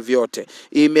vizazi vyote.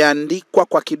 Imeandikwa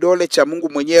kwa kidole cha Mungu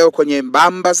mwenyewe kwenye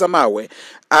mbamba za mawe.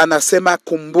 Anasema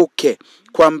kumbuke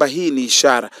kwamba hii ni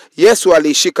ishara. Yesu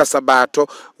aliishika Sabato,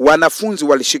 wanafunzi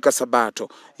walishika Sabato,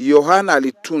 Yohana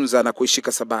alitunza na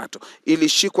kuishika Sabato.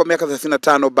 Ilishikwa miaka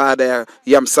 35 baada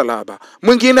ya msalaba.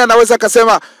 Mwingine anaweza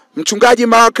akasema, mchungaji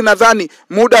Mark, nadhani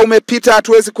muda umepita,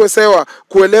 hatuwezi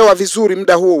kuelewa vizuri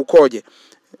muda huu ukoje.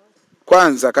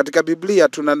 Kwanza, katika Biblia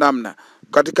tuna namna,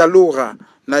 katika lugha,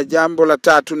 na jambo la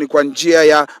tatu ni kwa njia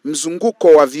ya mzunguko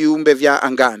wa viumbe vya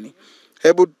angani.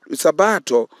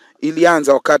 Sabato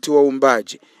ilianza wakati wa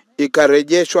uumbaji,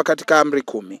 ikarejeshwa katika amri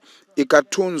 10,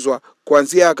 ikatunzwa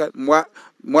kuanzia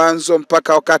mwanzo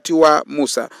mpaka wakati wa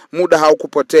Musa. Muda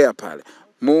haukupotea pale.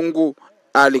 Mungu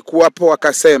alikuwapo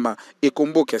akasema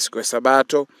ikumbuke siku ya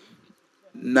Sabato,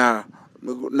 na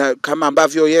kama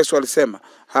ambavyo Yesu alisema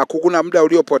hakuna muda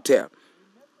uliopotea.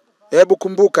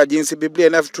 Kumbuka jinsi Biblia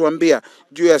inavyotuambia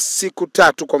juu ya siku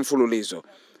 3 kwa mfululizo.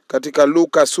 Katika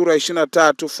Luka sura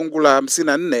 23 fungu la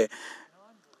 54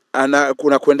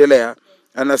 kuna kuendelea,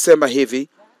 anasema hivi,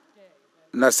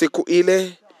 na siku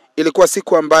ile ilikuwa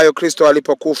siku ambayo Kristo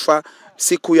alipokufa,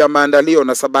 siku ya maandalio,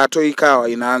 na Sabato ikawa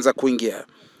inaanza kuingia.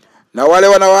 Na wale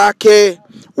wanawake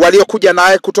waliokuja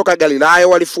naye kutoka Galilaya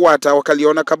walifuata,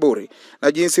 wakaliona kaburi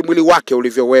na jinsi mwili wake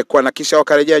ulivyowekwa, na kisha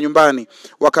wakarejea nyumbani,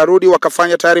 wakarudi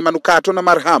wakafanya tayari manukato na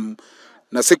marhamu.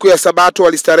 Na siku ya Sabato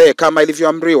walistarehe kama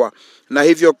ilivyoamriwa. Na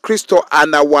hivyo Kristo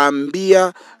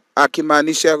anawaambia,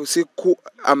 akimaanisha siku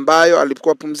ambayo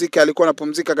alikuwa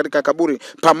anapumzika katika kaburi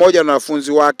pamoja na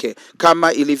wanafunzi wake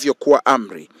kama ilivyokuwa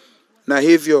amri. Na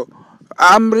hivyo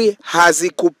amri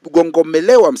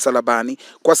hazikugongomelewa msalabani,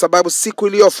 kwa sababu siku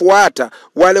iliyofuata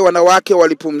wale wanawake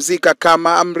walipumzika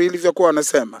kama amri ilivyokuwa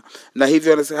wanasema. Na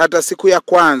hivyo hata siku ya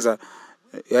kwanza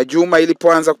ya juma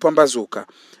ilipoanza kupambazuka,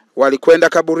 walikwenda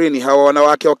kaburini, hawa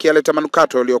wanawake wakialeta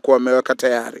manukato waliokuwa wameweka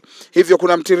tayari. Hivyo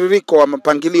kuna mtiririko wa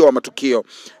mpangilio wa matukio.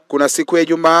 Kuna siku ya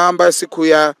Ijumaa ambayo siku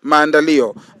ya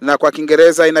maandalio, na kwa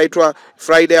Kiingereza inaitwa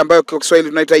Friday, ambayo kwa Kiswahili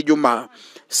tunaita Ijumaa.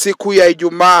 Siku ya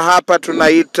Ijumaa hapa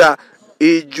tunaita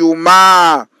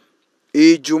Ijumaa.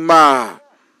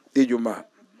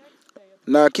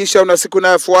 Na kisha una siku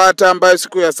inayofuata ambayo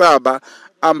siku ya saba,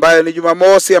 ambayo ni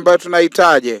Jumamosi, ambayo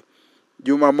tunaitaje?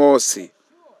 Jumamosi.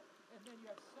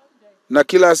 Na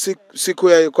kila siku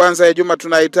ya kwanza ya juma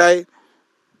tunaitai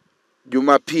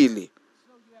Jumapili.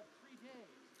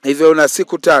 Hivyo una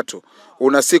siku tatu.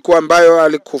 Una siku ambayo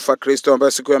alikufa Kristo,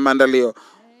 ambayo siku ya maandalio.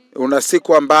 Una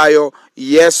siku ambayo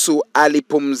Yesu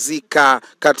alipumzika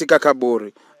katika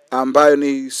kaburi, ambayo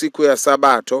ni siku ya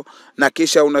Sabato. Na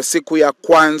kisha una siku ya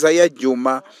kwanza ya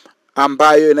juma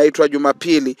ambayo inaitwa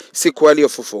Jumapili, siku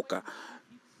aliyofufuka.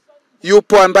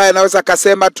 Yupo ambaye anaweza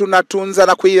kasema tunatunza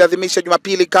na kuiadhimisha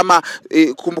Jumapili kama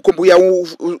kumbukumbu ya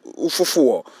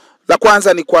ufufuo. La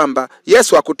kwanza ni kwamba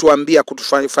Yesu hakutuambia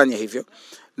kutufanya hivyo,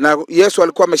 na Yesu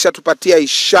alikuwa ameshatupatia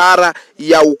ishara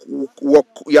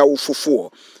ya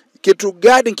ufufuo. Kitu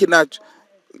gani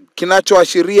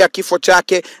kinachoashiria kifo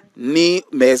chake? Ni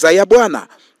meza ya Bwana.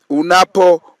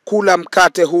 Unapokula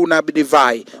mkate huu na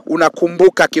divai,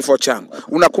 unakumbuka kifo changu,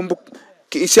 unakumbuka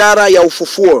ishara ya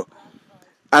ufufuo.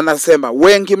 Anasema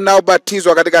wengi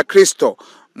mnaobatizwa katika Kristo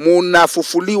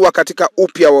mnafufuliwa katika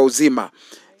upya wa uzima.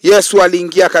 Yesu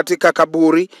aliingia katika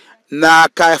kaburi na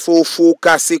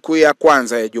akafufuka siku ya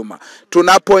kwanza ya juma.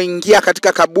 Tunapoingia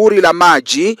katika kaburi la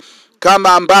maji,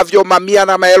 kama ambavyo mamia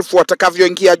na maelfu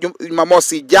watakavyoingia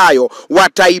Jumamosi ijayo,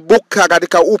 wataibuka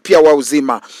katika upya wa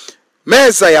uzima.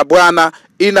 Meza ya Bwana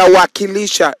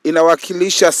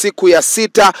inawakilisha siku ya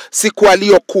sita, siku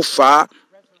aliyokufa.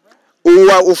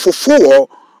 Ufufuo,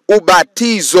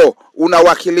 ubatizo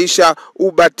unawakilisha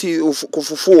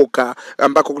kufufuka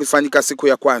ambako kulifanyika siku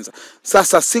ya kwanza.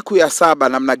 Sasa siku ya saba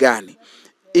namna gani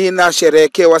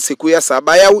inasherehekewa? Siku ya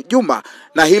saba ya juma,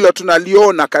 na hilo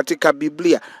tunaliona katika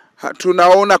Biblia.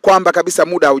 Tunaona kwamba kabisa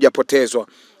muda haujapotezwa.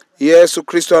 Yesu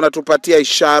Kristo anatupatia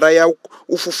ishara ya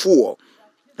ufufuo,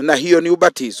 na hiyo ni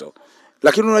ubatizo.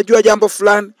 Lakini unajua jambo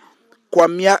fulani,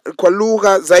 kwa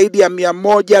lugha zaidi ya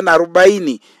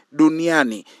 140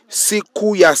 duniani,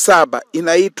 siku ya saba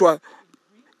inaitwa,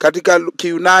 katika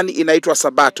Kiyunani inaitwa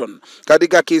Sabaton,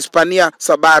 katika Kihispania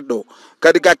Sabado,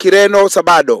 katika Kireno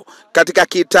Sabado, katika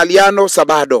Kiitaliano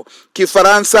Sabado,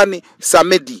 Kifaransa ni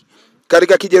Samedi,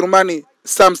 katika Kijerumani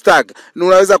Samstag, na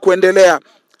unaweza kuendelea.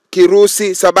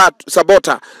 Kirusi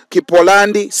Sabota,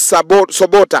 Kipolandi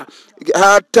Sobota,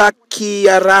 hata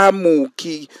Kiaramu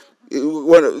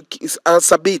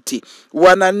Sabiti.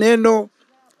 Wana neno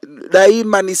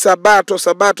daima ni Sabato.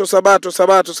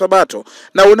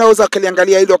 Na unaweza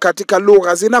kuliangalia hilo katika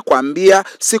lugha zinakwambia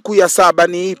siku ya saba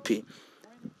ni ipi.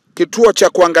 Kituo cha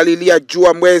kuangalilia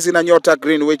jua, mwezi na nyota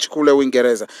Greenwich kule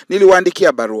Uingereza,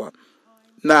 niliwaandikia barua,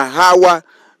 na hawa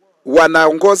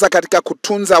wanaongoza katika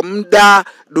kutunza muda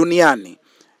duniani.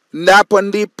 Napo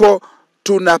ndipo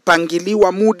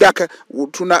tunapangiliwa muda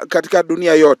katika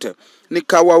dunia yote.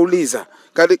 Nikawauliza,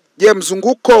 je,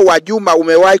 mzunguko wa juma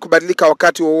umewahi kubadilika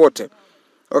wakati wowote?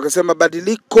 Wakasema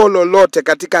badiliko lolote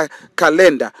katika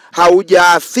kalenda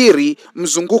haujaathiri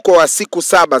mzunguko wa siku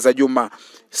saba za juma.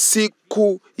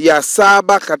 Siku ya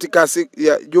saba katika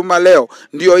ya juma leo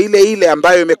ndio ile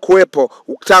ambayo imekuwepo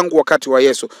tangu wakati wa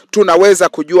Yesu. Tunaweza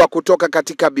kujua kutoka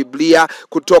katika Biblia,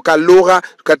 kutoka lugha,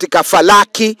 katika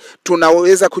falaki,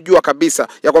 tunaweza kujua kabisa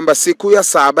ya kwamba siku ya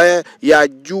saba ya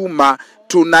juma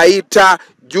tunaita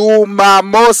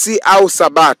Jumamosi au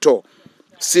Sabato,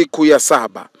 siku ya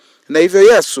saba. Na hivyo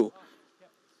Yesu,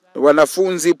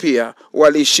 wanafunzi pia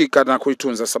walishika na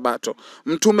kuitunza Sabato.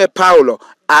 Mtume Paulo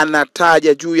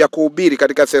anataja juu ya kuhubiri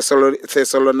katika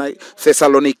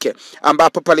Thesalonike,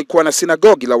 ambapo palikuwa na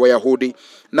sinagogi la Wayahudi.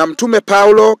 Na Mtume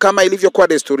Paulo, kama ilivyokuwa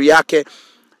desturi yake,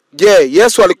 je,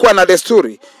 Yesu alikuwa na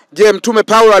desturi? Je, Mtume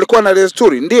Paulo alikuwa na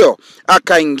desturi? Ndio,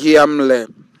 akaingia mle.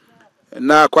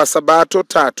 Na kwa Sabato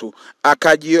 3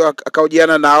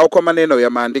 akahojiana nao kwa maneno ya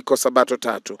maandiko, Sabato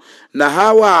 3. Na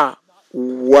hawa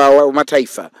wa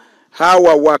mataifa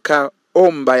hawa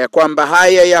wakaomba ya kwamba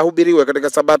haya yahubiriwe katika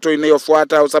Sabato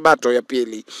inayofuata au Sabato ya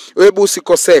pili. Hebu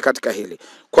usikosee katika hili,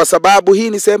 kwa sababu hii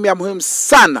ni sehemu ya muhimu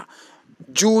sana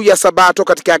juu ya Sabato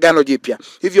katika Agano Jipya.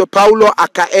 Hivyo Paulo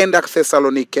akaenda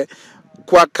Thesalonike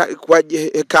kwa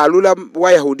hekalu la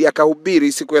Wayahudi,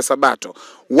 akahubiri siku ya Sabato.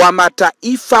 Wa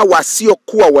mataifa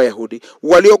wasiokuwa Wayahudi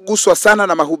walioguswa sana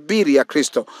na mahubiri ya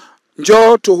Kristo,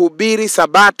 njoo tuhubiri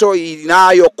Sabato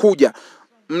inayokuja.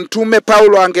 Mtume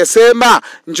Paulo angesema,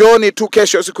 njoni tu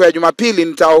kesho siku ya Jumapili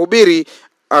nitawahubiri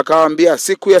akawaambia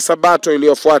siku ya sabato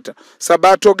iliyofuata.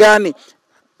 Sabato gani?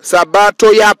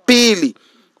 Sabato ya pili.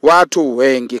 Watu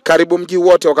wengi karibu mji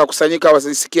wote wakakusanyika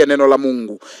wasisikie neno la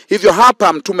Mungu. Hivyo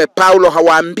hapa mtume Paulo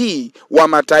hawaambii wa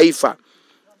mataifa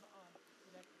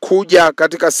kuja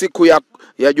katika siku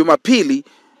ya Jumapili,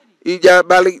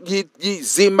 bali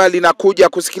zima linakuja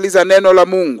kusikiliza neno la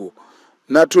Mungu.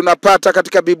 Na tunapata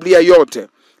katika Biblia yote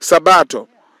sabato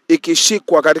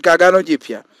ikishikwa katika Agano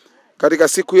Jipya katika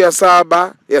siku ya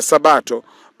saba ya sabato.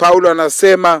 Paulo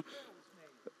anasema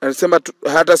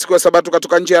hata siku ya sabato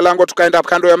katoka nje ya lango tukaenda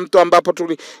kando ya mto ambapo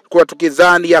tulikuwa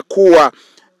tukidhani ya kuwa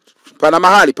pana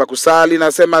mahali pa kusali.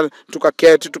 Nasema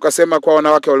tukaketi tukasema kwa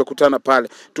wanawake waliokutana pale.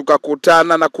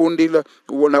 Tukakutana na kundi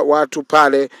la watu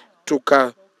pale,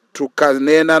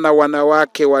 tukanena na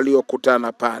wanawake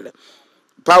waliokutana pale.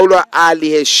 Paulo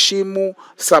aliheshimu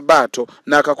sabato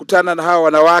na akakutana na hawa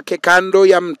wanawake kando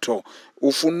ya mto.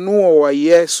 Ufunuo wa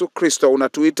Yesu Kristo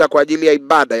unatuita kwa ajili ya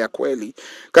ibada ya kweli.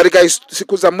 Katika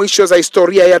siku za mwisho za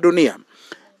historia ya dunia,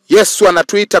 Yesu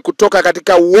anatuita kutoka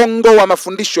katika uongo wa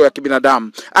mafundisho ya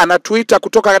kibinadamu. Anatuita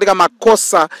kutoka katika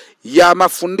makosa ya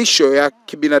mafundisho ya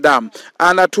kibinadamu.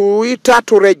 Anatuita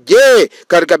turejee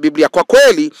katika Biblia. Kwa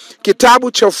kweli,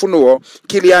 kitabu cha Ufunuo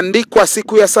kiliandikwa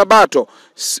siku ya sabato.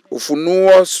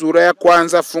 Ufunuo sura ya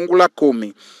 1 fungu la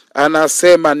 10.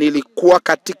 Anasema nilikuwa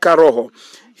katika roho.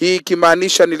 Hii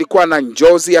kimaanisha nilikuwa na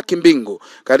njozi ya kimbingu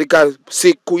katika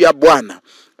siku ya Bwana.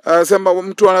 Anasema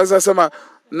mtu anaweza sema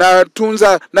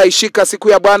naishika siku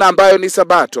ya Bwana ambayo ni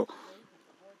sabato.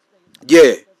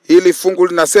 Je, hili fungu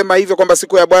linasema hivyo kwamba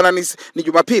siku ya Bwana ni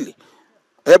Jumapili?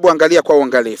 Hebu angalia kwa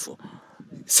uangalifu.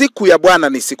 Siku ya Bwana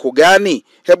ni siku gani?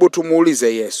 Hebu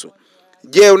tumuulize Yesu.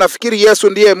 Je, unafikiri Yesu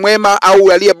ndiye mwema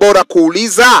au aliye bora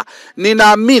kuuliza?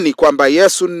 Ninaamini kwamba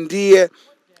Yesu ndiye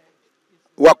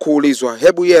wa kuulizwa.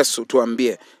 Hebu Yesu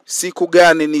tuambie siku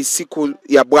gani ni siku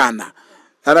ya Bwana.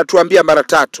 Anatuambia mara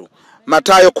 3.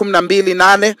 Mathayo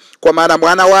 12:8, kwa maana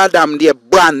mwana wa Adamu ndiye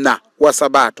Bwana wa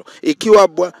sabato. Ikiwa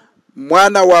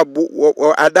mwana wa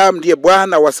Adamu ndiye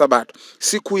Bwana wa sabato,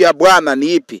 siku ya Bwana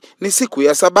ni ipi? Ni siku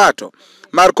ya sabato.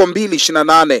 Marko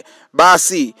 2:28,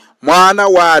 basi mwana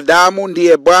wa Adamu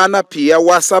ndiye Bwana pia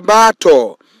wa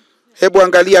sabato. Hebu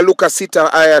angalia Luka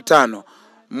 6:5,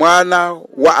 mwana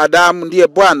wa Adamu ndiye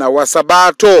Bwana wa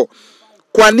sabato.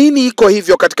 Kwa nini iko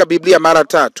hivyo katika Biblia mara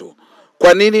 3?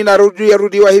 Kwa nini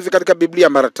inarudiwa hivi katika Biblia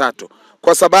mara 3?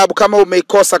 Kwa sababu kama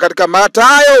umeikosa katika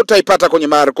Mathayo utaipata kwenye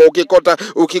Marko,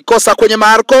 ukikosa kwenye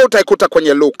Marko utaikuta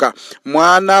kwenye Luka.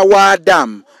 Mwana wa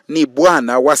Adamu ni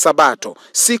Bwana wa sabato.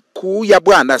 Siku ya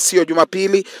Bwana sio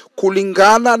Jumapili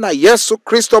kulingana na Yesu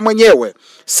Kristo mwenyewe.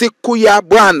 Siku ya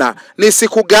Bwana ni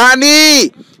siku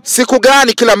gani? Siku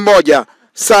gani kila mmoja?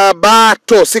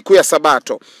 Sabato, siku ya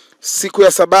sabato. Siku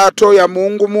ya sabato ya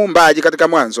Mungu muumbaji katika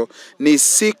mwanzo ni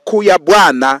siku ya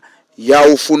Bwana ya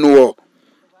ufunuo.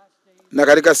 Na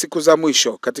katika siku za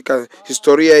mwisho katika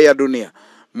historia ya dunia,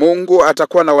 Mungu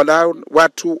atakuwa na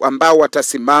watu ambao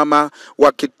watasimama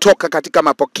wakitoka katika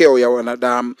mapokeo ya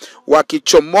wanadamu,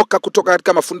 wakichomoka kutoka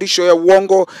katika mafundisho ya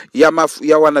uongo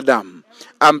ya wanadamu,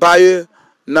 ambayo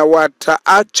na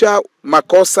wataacha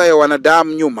makosa ya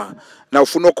wanadamu nyuma. Na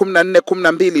Ufunuo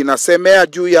 14:12 nasemea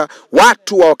juu ya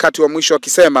watu wa wakati wa mwisho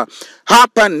wakisema,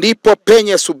 hapa ndipo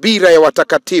penye subira ya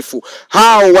watakatifu,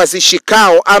 hao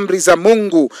wazishikao amri za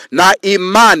Mungu na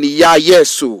imani ya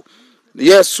Yesu.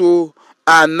 Yesu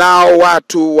anao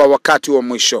watu wa wakati wa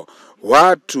mwisho.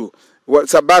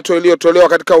 Sabato iliyotolewa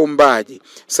katika uumbaji,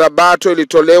 sabato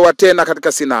ilitolewa tena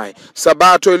katika Sinai,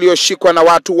 sabato iliyoshikwa na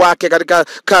watu wake katika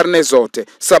karne zote,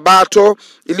 sabato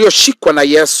iliyoshikwa na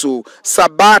Yesu,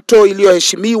 sabato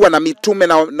iliyoheshimiwa na mitume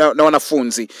na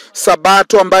wanafunzi,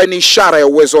 sabato ambayo ni ishara ya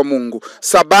uwezo wa Mungu,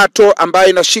 sabato ambayo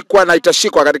inashikwa na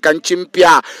itashikwa katika nchi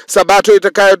mpya, sabato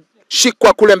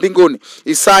itakayoshikwa kule mbinguni.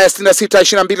 Isaya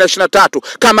 66:22-23,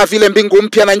 kama vile mbingu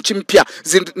mpya na nchi mpya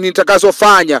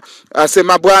nitakazofanya,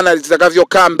 asema Bwana,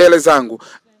 zitakavyokaa mbele zangu.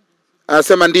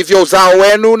 Asema ndivyo uzao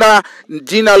wenu na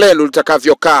jina lenu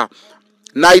litakavyokaa.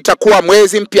 Na itakuwa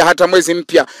mwezi mpya hata mwezi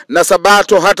mpya, na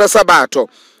sabato hata sabato.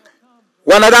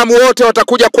 Wanadamu wote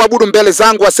watakuja kuabudu mbele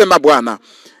zangu, asema Bwana.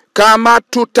 Kama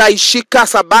tutaishika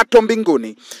sabato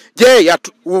mbinguni, je,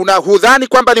 unahudhani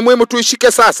kwamba ni muhimu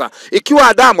tuishike sasa? Ikiwa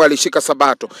Adamu alishika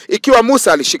sabato, ikiwa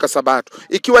Musa alishika sabato,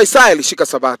 ikiwa Isaya alishika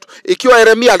sabato, ikiwa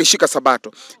Yeremia alishika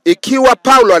sabato, ikiwa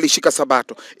Paulo alishika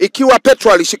sabato, ikiwa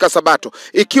Petro alishika sabato,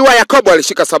 ikiwa Yakobo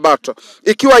alishika sabato,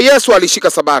 ikiwa Yesu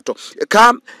alishika sabato,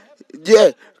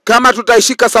 kama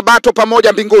tutaishika sabato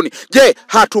pamoja mbinguni, je,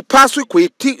 hatupaswi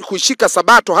kuishika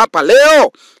sabato hapa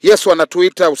leo? Yesu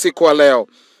anatuita usiku wa leo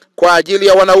kwa ajili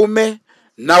ya wanaume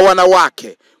na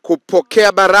wanawake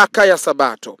kupokea baraka ya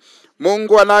Sabato.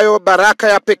 Mungu anayo baraka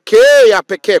ya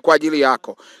pekee kwa ajili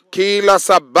yako. Kila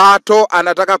Sabato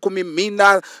anataka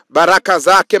kumimina baraka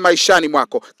zake maishani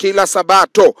mwako. Kila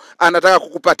Sabato anataka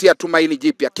kukupatia tumaini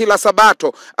jipya. Kila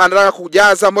Sabato anataka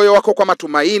kujaza moyo wako kwa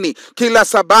matumaini. Kila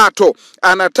Sabato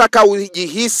anataka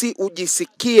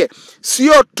ujisikie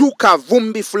sio tu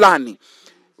kavumbi fulani.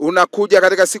 Unakuja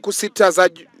katika siku 6 za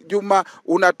juma,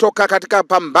 unatoka katika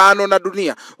pambano na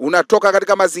dunia, unatoka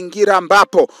katika mazingira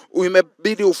ambapo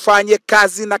umebidi ufanye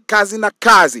kazi na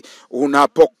kazi.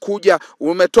 Unapokuja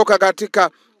umetoka katika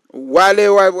wale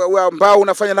ambao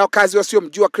unafanya nao kazi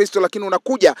wasiomjua Kristo, lakini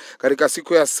unakuja katika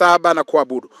siku ya 7 na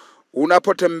kuabudu.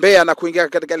 Unapotembea na kuingia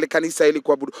katika ile kanisa ili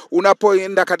kuabudu,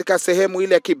 unapoenda katika sehemu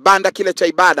ile kibanda kile cha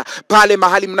ibada, pale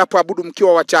mahali mnapoabudu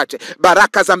mkiwa wachache,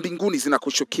 baraka za mbinguni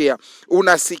zinakushukia.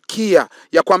 Unasikia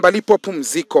ya kwamba lipo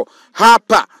pumziko.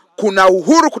 Hapa kuna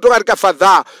uhuru kutoka katika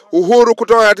fadhaa, uhuru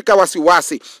kutoka katika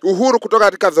wasiwasi, uhuru kutoka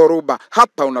katika dhoruba.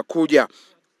 Hapa unakuja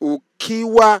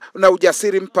ukiwa na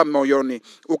ujasiri mpya moyoni,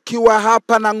 ukiwa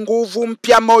hapa na nguvu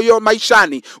mpya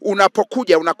maishani.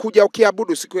 Unakuja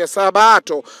ukiabudu siku ya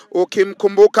Sabato,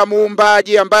 ukimkumbuka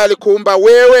muumbaji ambaye alikuumba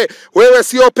wewe. Wewe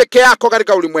sio peke yako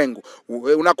katika ulimwengu.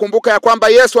 Unakumbuka ya kwamba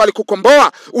Yesu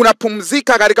alikukomboa,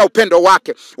 unapumzika katika upendo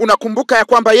wake. Unakumbuka ya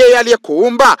kwamba yeye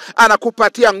aliyekuumba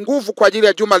anakupatia nguvu kwa ajili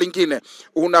ya juma lingine.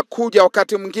 Unakuja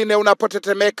wakati mwingine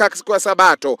unapotetemeka siku ya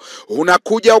Sabato,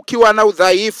 unakuja ukiwa na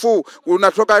udhaifu,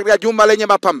 unatoka katika juma lenye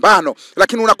mapambano,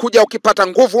 lakini unakuja ukipata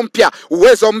nguvu mpya,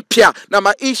 uwezo mpya na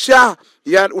maisha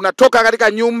unatoka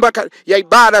katika nyumba ya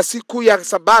ibada siku ya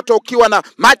Sabato ukiwa na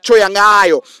macho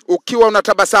yang'aayo, ukiwa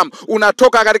unatabasamu.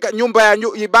 Unatoka katika nyumba ya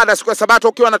ibada siku ya Sabato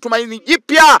ukiwa na tumaini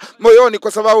jipya moyoni,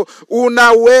 kwa sababu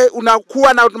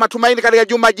unakuwa na matumaini katika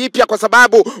juma jipya, kwa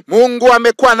sababu Mungu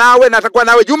amekuwa nawe na atakuwa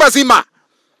nawe juma zima.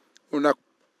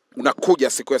 Unakuja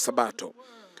siku ya Sabato,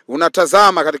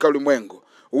 unatazama katika ulimwengu,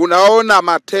 unaona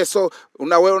mateso,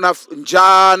 unaona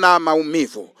njaa na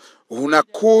maumivu.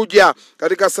 Unakuja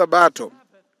katika Sabato.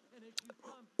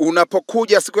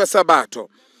 Unapokuja siku ya Sabato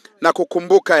na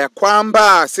kukumbuka ya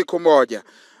kwamba siku moja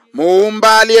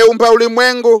Muumba aliyeumba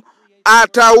ulimwengu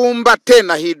ataumba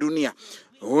tena hii dunia.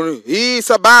 Hii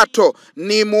Sabato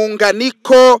ni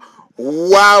muunganiko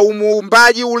wa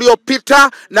uumbaji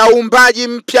uliopita na uumbaji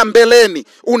mpya mbeleni.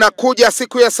 Unakuja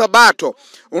siku ya Sabato,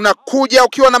 unakuja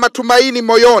ukiwa na matumaini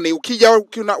moyoni, ukija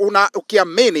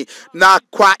ukiamini na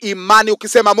kwa imani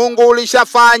ukisema, Mungu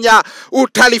ulishafanya,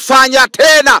 utalifanya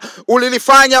tena.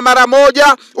 Ulilifanya mara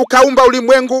moja, ukaumba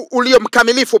ulimwengu ulio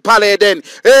mkamilifu pale Edeni.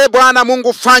 Bwana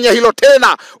Mungu, fanya hilo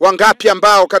tena. Wangapi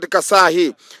ambao katika saa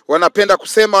hii wanapenda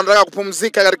kusema wanataka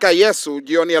kupumzika katika Yesu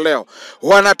jioni ya leo?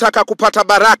 Wanataka kupata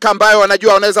baraka ambayo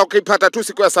wanajua wanaweza kuipata tu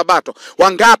siku ya Sabato.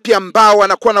 Wangapi ambao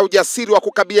wanakuwa na ujasiri wa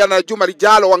kukabiliana na juma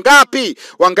lijalo?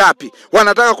 Wangapi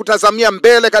wanataka kutazamia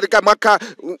mbele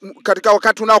katika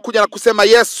wakati unaokuja na kusema,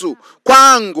 Yesu,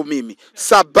 kwangu mimi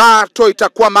Sabato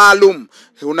itakuwa maalum.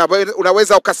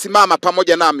 Unaweza ukasimama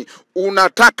pamoja nami.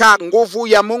 Unataka nguvu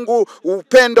ya Mungu,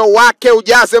 upendo wake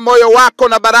ujaze moyo wako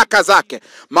na baraka zake.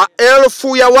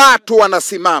 Maelfu ya watu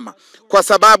wanasimama kwa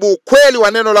sababu ukweli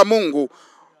wa neno la Mungu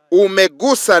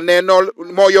umegusa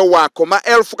moyo wako.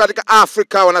 Maelfu katika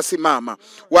Afrika wanasimama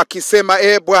wakisema,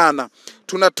 Bwana,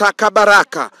 tunataka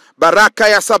baraka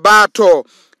ya Sabato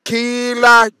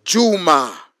kila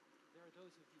juma.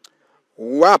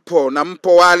 Wapo na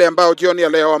mpo wale ambao jioni ya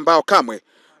leo ambao kamwe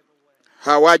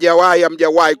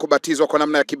hamjawahi kubatizwa kwa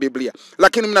namna ya kibiblia,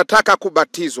 lakini mnataka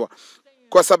kubatizwa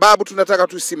kwa sababu tunataka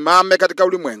tusimame katika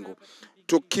ulimwengu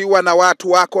tukiwa na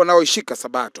watu wako wanaoishika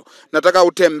Sabato. Nataka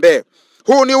utembee.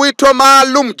 Huu ni wito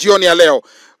maalum jioni ya leo.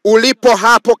 Ulipo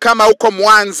hapo, kama uko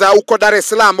Mwanza, uko Dar es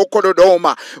Salaam, uko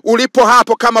Dodoma, ulipo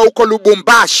hapo kama uko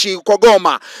Lubumbashi, uko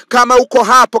Goma, kama uko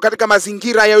hapo katika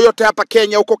mazingira yoyote hapa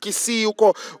Kenya, uko Kisii,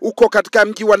 uko katika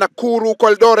mji wa Nakuru, uko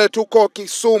Eldoret, uko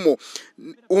Kisumu,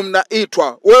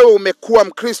 unaitwa. Wewe umekuwa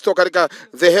Mkristo katika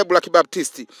dhehebu la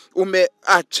Kibaptisti,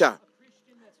 umeacha,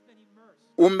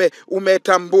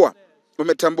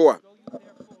 umetambua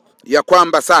ya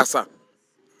kwamba sasa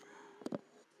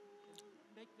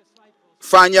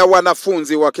fanya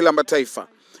wanafunzi wa kila mataifa,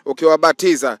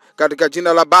 ukiwabatiza katika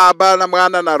jina la Baba na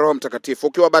Mwana na Roho Mtakatifu,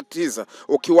 ukiwabatiza,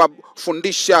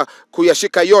 ukiwafundisha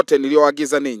kuyashika yote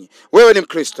niliyoagiza ninyi. Wewe ni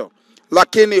Mkristo,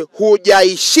 lakini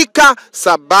hujaishika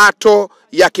Sabato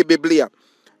ya kibiblia.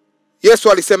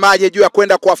 Yesu alisemaje juu ya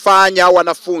kwenda kuwafanya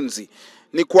wanafunzi?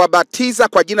 Ni kuwabatiza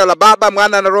kwa jina la Baba,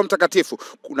 Mwana na Roho Mtakatifu,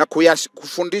 na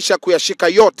kufundisha kuyashika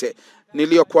yote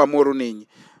niliyokuamuru ninyi.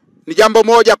 Ni jambo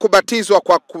moja kubatizwa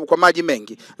kwa maji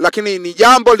mengi, lakini ni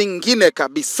jambo lingine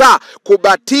kabisa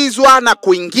kubatizwa na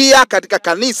kuingia katika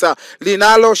kanisa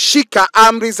linaloshika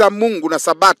amri za Mungu na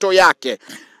sabato yake.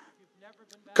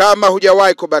 Kama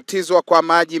hujawahi kubatizwa kwa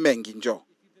maji mengi, njoo.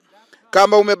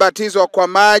 Kama umebatizwa kwa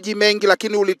maji mengi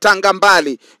lakini ulitanga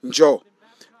mbali, njoo.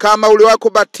 Kama uliwahi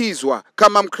kubatizwa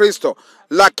kama Mkristo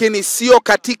lakini sio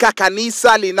katika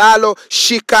kanisa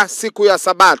linaloshika siku ya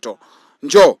sabato,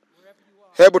 njoo.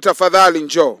 Hebu tafadhali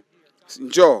njoo.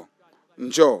 Njoo.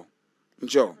 Njoo.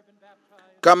 Njoo.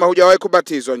 Kama hujawahi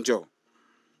kubatizwa, njoo.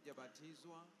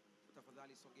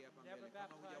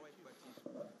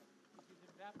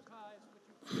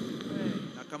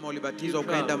 Na kama ulibatizwa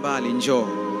ukaenda mbali, njoo.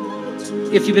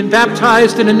 If you've been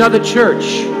baptized in another church,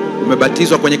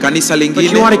 umebatizwa kwenye kanisa lingine,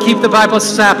 but you want to keep the Bible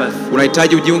Sabbath,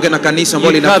 unahitaji ujiunge na kanisa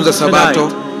ambalo linatunza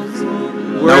sabato,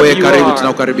 na wewe karibu,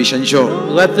 tunakukaribisha, njoo.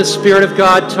 Let the Spirit of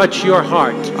God touch your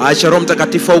heart. Acha Roho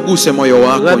Mtakatifu uguse moyo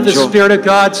wako, njoo. Let the Spirit of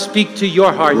God speak to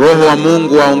your heart. Roho wa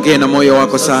Mungu aongee na moyo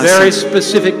wako sasa. A very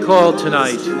specific call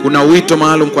tonight. Kuna wito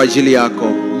maalum kwa ajili yako.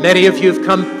 Many of you have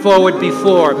come forward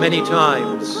before many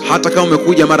times. Hata kama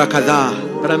umekuja mara kadhaa,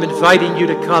 but I'm inviting you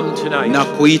to come tonight. Na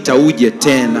kuita uje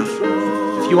tena.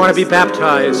 If you want to be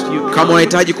baptized, you come. Kama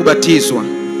unahitaji kubatizwa,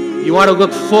 you want to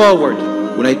look forward,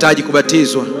 unahitaji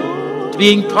kubatizwa,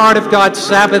 being part of God's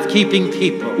Sabbath keeping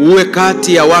people, uwe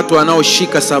kati ya watu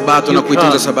wanaoshika sabato na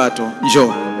kuitunza sabato,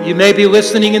 njoo. You may be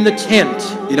listening in the tent.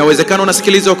 Inawezekana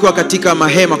unasikiliza ukiwa katika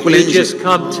mahema kule nje. Just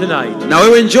come tonight. Na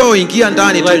wewe njoo, ingia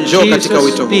ndani tu, njoo katika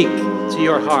wito. Speak to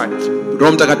your heart.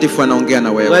 Roho Mtakatifu anaongea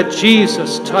na wewe. Let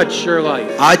Jesus touch your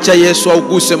life. Acha Yesu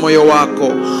auguse moyo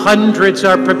wako. Hundreds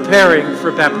are preparing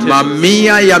for baptism.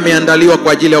 Mamia yameandaliwa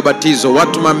kwa ajili ya ubatizo.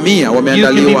 Watu mamia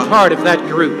wameandaliwa. You can be part of that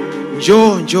group.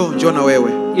 Njoo na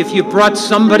wewe. If you brought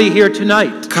somebody here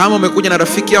tonight, kama umekuja na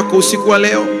rafiki yako usiku wa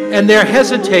leo, and they're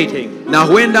hesitating, na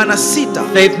huenda anasita,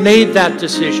 they've made that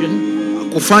decision,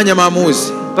 kufanya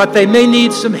maamuzi, but they may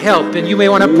need some help and you may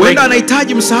want to bring. Huenda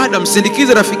anahitaji msaada,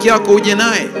 msindikize rafiki yako uje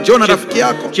naye. Njoo na rafiki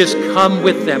yako. Just come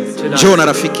with them tonight. Njoo na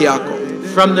rafiki yako.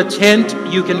 From the tent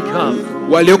you can come.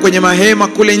 Walio kwenye mahema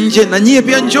kule nje, na nyie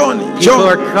pia njoni. People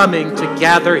are coming to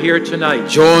gather here tonight.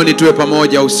 Njoni tuwe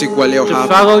pamoja usiku wa leo hapa.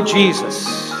 To follow Jesus.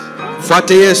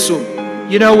 Fuate Yesu.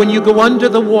 You know, when you go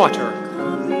under the water,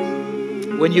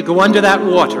 when you go under that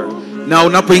water, na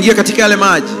unapoingia katika yale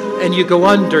maji, and you go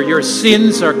under, your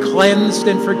sins are cleansed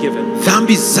and forgiven.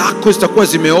 Dhambi zako zitakuwa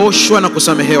zimeoshwa na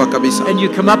kusamehewa kabisa. And you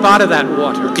come up out of that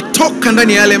water. Ukitoka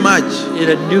ndani ya yale maji, in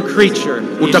a new creature.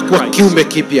 Utakuwa kiumbe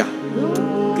kipya.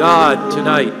 God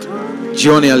tonight,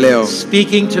 jioni ya leo,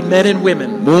 speaking to men and women,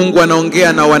 Mungu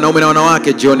anaongea na wanaume na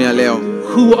wanawake jioni ya leo,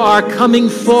 who are coming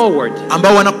forward,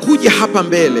 ambao wanakuja hapa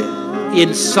mbele,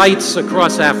 in sites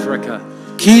across Africa,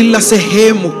 kila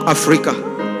sehemu Afrika.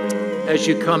 As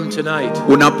you come tonight,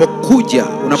 unapokuja,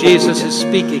 Jesus is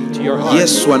speaking to your heart.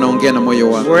 Yesu anaongea na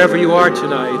moyo wako. Wherever you are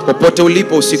tonight, popote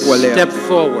ulipo usiku wa leo, step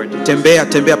forward.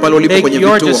 Tembea pale ulipo kwenye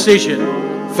vituo. Make your decision.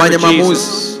 Fanya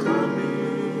maamuzi.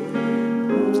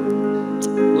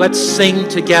 Let's sing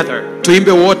together.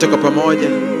 Tuimbe wote kwa pamoja.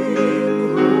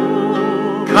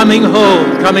 Coming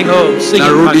home, sing.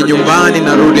 Narudi nyumbani.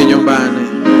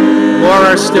 More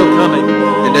are still coming.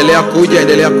 Endelea kuja.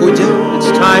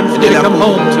 It's time for you to come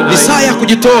home tonight. Ni saa ya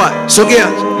kujitoa.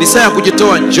 Sogea. Ni saa ya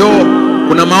kujitoa. Njoo.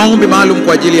 Kuna maombi maalum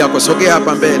kwa ajili yako. Sogea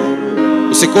hapa mbele.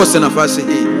 Usikose nafasi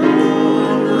hii.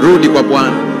 Rudi kwa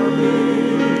Bwana.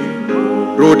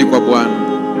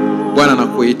 Bwana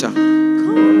anakuita.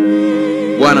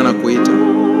 Bwana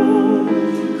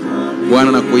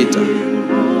anakuita.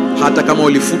 Hata kama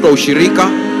ulifutwa ushirika,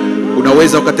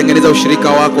 unaweza ukatengeneza ushirika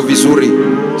wako vizuri.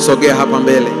 Sogea hapa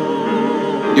mbele.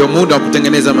 Ndio muda wa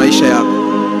kutengeneza maisha yako.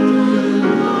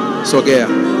 Sogea.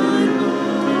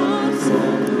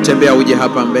 Tembea uje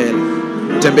hapa mbele.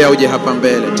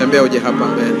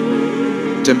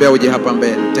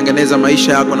 Tengeneza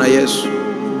maisha yako na Yesu.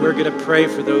 We're going to pray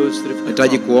for those that have come.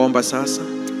 Nahitaji kuomba sasa.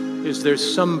 Is there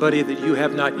somebody that you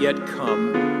have not yet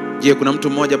come? Je, kuna mtu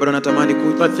mmoja bado anatamani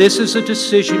kuja? But this is a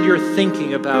decision you're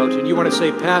thinking about and you want to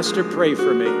say, Pastor, pray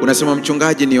for me. Unasema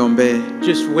mchungaji niombee.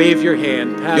 Just wave your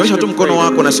hand. Pastor, nyosha tu mkono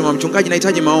wako, unasema mchungaji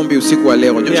nahitaji maombi usiku wa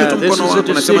leo. Nyosha tu mkono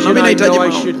wako, unasema na mimi nahitaji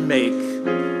maombi.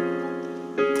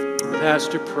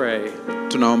 Pastor, pray.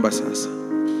 Tunaomba sasa.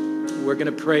 We're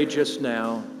going to pray just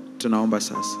now. Tunaomba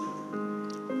sasa.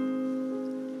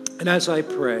 And as I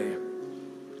pray,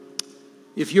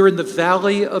 if you're in the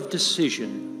valley of decision,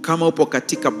 kama upo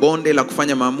katika bonde la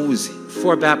kufanya maamuzi,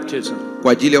 for baptism,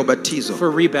 kwa ajili ya ubatizo,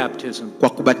 for rebaptism, kwa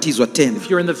kubatizwa tena,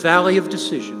 if you're in the valley of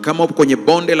decision, kama upo kwenye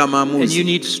bonde la maamuzi, and you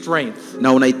need strength,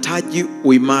 na unahitaji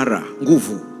uimara,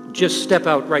 nguvu, just step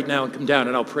out right now and come down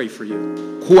and I'll pray for you.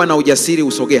 Kuwa na ujasiri,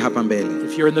 usogee hapa mbele.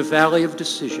 If you're in the valley of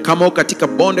decision, Kama uko katika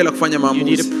bonde la kufanya you need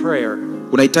maamuzi, a prayer.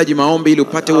 unahitaji maombi ili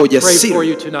upate huo I'll pray for ujasiri.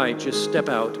 you tonight. Just step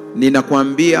out.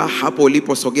 Ninakuambia hapo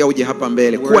ulipo, sogea uje hapa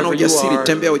mbele. Kuwa na ujasiri,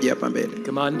 tembea uje hapa mbele.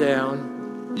 Come on down.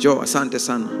 Njoo, asante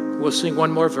sana. We'll sing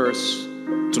one more verse.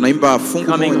 Tunaimba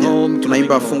fungu moja.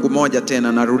 Tunaimba fungu moja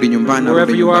tena, narudi nyumbani, narudi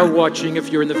Wherever you are nyumbani. watching,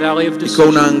 if you're in the valley of Ikiwa decision,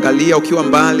 unaangalia ukiwa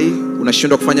mbali,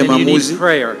 unashindwa kufanya and you need maamuzi,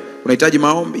 prayer, unahitaji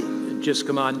maombi, just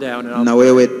come on down and na I'll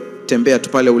wewe tembea tu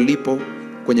pale ulipo,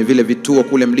 kwenye vile vituo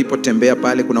kule mlipo, tembea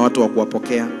pale, kuna watu wa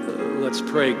kuwapokea. Let's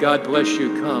pray. God bless you.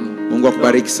 Come. Mungu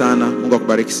akubariki sana. Mungu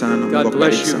akubariki sana. Mungu God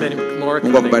akubariki bless you. sana. Many more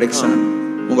Mungu akubariki sana.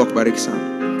 coming. Mungu akubariki sana.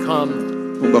 Come.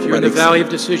 Mungu If you're in the akubariki sana. valley of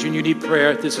decision, you need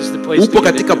prayer. This is the place Upo to get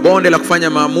katika it. bonde la kufanya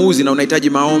maamuzi na unahitaji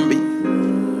maombi,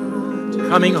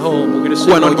 Coming home. We're going to sing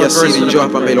kuwa one na more verse ujasiri, and njoo I'll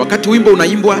hapa pray. mbele. Wakati wimbo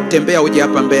unaimbwa, tembea uje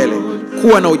hapa mbele.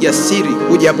 Kuwa na ujasiri,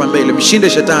 uje hapa mbele. Mshinde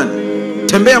shetani.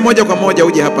 Tembea moja kwa moja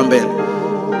uje hapa mbele.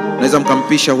 Naweza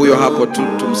mkampisha huyo hapo tu,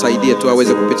 tumsaidie tu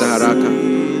aweze kupita haraka.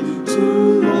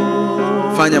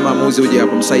 Fanya maamuzi uje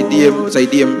hapo.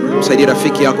 Msaidie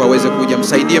rafiki yako aweze kuja.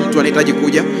 Msaidie mtu anahitaji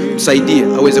kuja, msaidie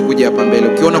aweze kuja hapa mbele.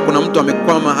 Ukiona kuna mtu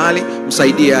amekwama mahali,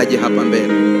 msaidie aje hapa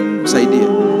mbele. Msaidie.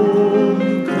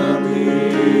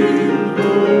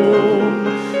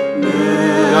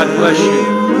 God bless you.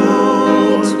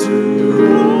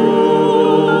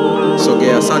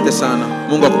 Sogea, asante sana.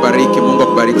 Mungu akubariki, Mungu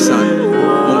akubariki sana.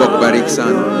 Mungu akubariki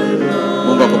sana.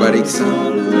 Mungu akubariki sana.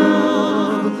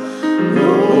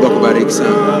 Mungu akubariki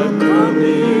sana.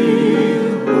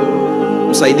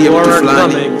 Msaidie mtu More are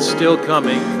fulani. coming, still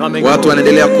coming Watu home.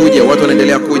 wanaendelea kuja, watu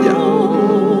wanaendelea kuja.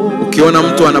 Ukiona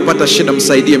mtu anapata shida,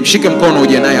 msaidie, mshike mkono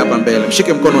uje naye hapa mbele.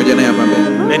 Mshike mkono uje naye hapa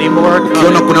mbele. Many more are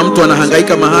Ukiona coming. kuna mtu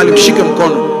anahangaika mahali, mshike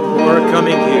mkono. More are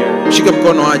coming here. Mshike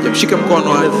mkono aje, mshike mkono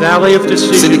The aje. valley of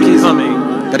decision is Sindikiza. coming.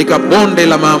 Katika bonde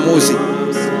la maamuzi.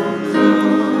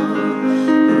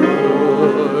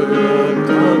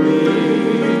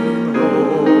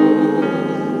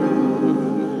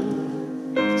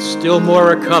 Still more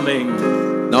are coming.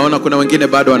 Naona kuna wengine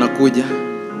bado wanakuja.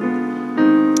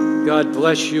 God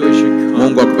bless you as you come.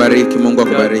 Mungu akubariki, Mungu God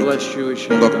akubariki. bless you as you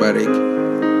Mungu come. akubariki.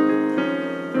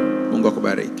 Mungu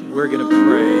akubariki. We're going to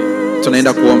pray.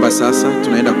 Tunaenda kuomba sasa,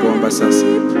 tunaenda kuomba sasa.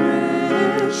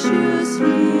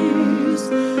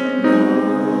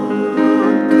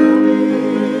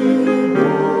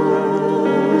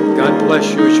 God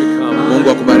bless you as you come. Mungu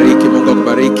akubariki, Mungu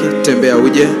akubariki. Tembea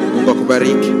uje, Mungu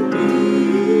akubariki.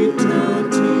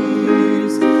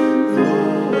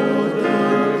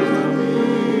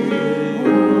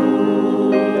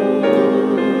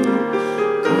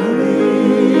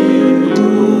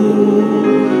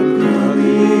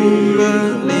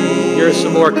 Here's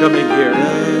some more coming here.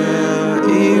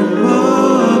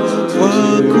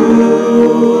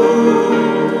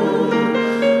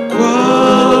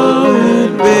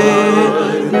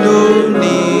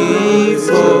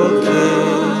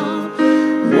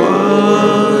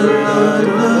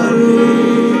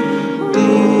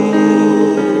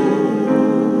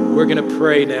 We're going to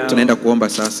pray now. Tunaenda kuomba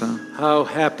sasa. How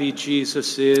happy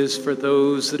Jesus is for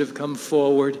those that have come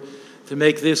forward to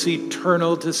make this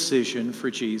eternal decision for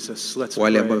Jesus. Let's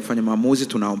Wale ambao pray. wamefanya maamuzi,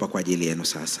 tunaomba kwa ajili yenu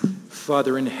sasa.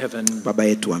 Father in heaven, Baba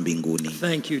yetu wa mbinguni,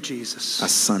 thank you, Jesus,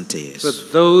 asante for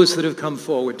Yesu those that have come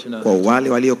forward kwa tonight. wale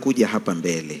waliokuja hapa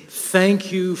mbele.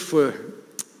 Thank you for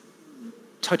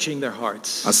touching their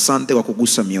hearts. Asante kwa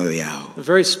kugusa mioyo yao. A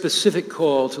very specific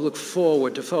call to look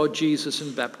forward to follow Jesus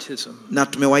in baptism. Na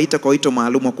tumewaita kwa wito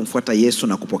maalum wa kumfuata Yesu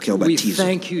na kupokea We ubatizo.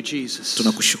 thank you, Jesus,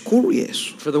 Tunakushukuru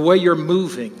Yesu for the way you're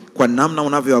moving. kwa namna We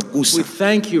unavyowagusa.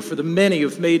 thank you for the many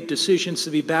who've made decisions to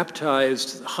be baptized,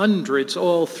 hundreds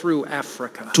all through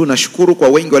Africa. Tunashukuru kwa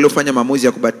wengi waliofanya maamuzi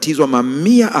ya kubatizwa,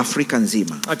 mamia Afrika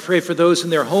nzima. I pray for those in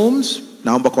their homes.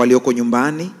 Naomba kwa walioko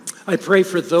nyumbani. I pray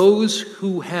for those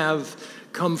who have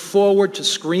come forward to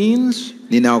screens.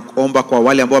 Ninaomba kwa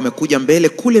wale ambao wamekuja mbele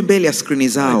kule mbele ya skrini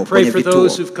zao I pray kwenye for vituo.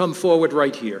 those who've come forward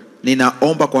right here.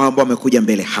 Ninaomba kwa hao ambao wamekuja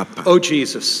mbele hapa. Oh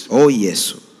Jesus, Oh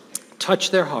Yesu, touch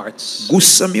their hearts,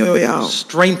 gusa mioyo yao,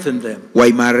 strengthen them,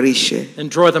 waimarishe and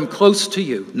draw them close to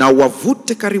you. na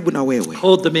wavute karibu na wewe.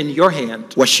 Hold them in your hand.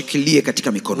 Washikilie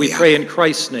katika mikono We yako. pray in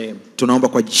Christ's name. Tunaomba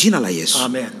kwa jina la Yesu.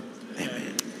 Amen.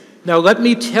 Now let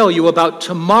me tell you about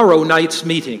tomorrow night's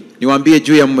meeting. Niwaambie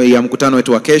juu ya mkutano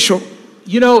wetu wa kesho.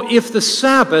 You know, if the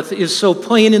Sabbath is so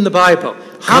plain in the Bible,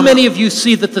 how many of you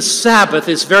see that the Sabbath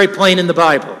is very plain in the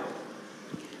Bible?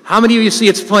 How many of you see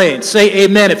it's plain? Say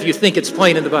amen if you think it's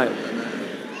plain in the Bible.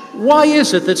 Why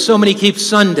is it that so many keep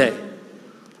Sunday?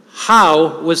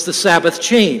 How was the Sabbath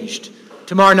changed?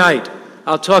 Tomorrow night,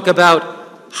 I'll talk about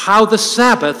how the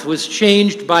Sabbath was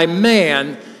changed by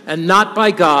man and not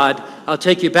by God, I'll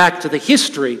take you back to the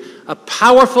history, a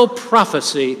powerful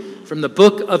prophecy from the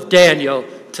book of Daniel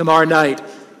tomorrow night.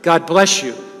 God bless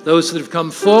you. Those that have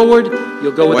come forward,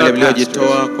 you'll go with Wale our mliojitoa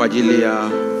pastors. kwa ajili ya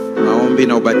maombi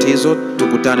na ubatizo,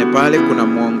 tukutane pale, kuna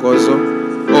mwongozo.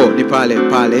 Ni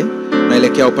pale.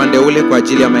 Naelekea upande ule kwa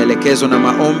ajili ya maelekezo na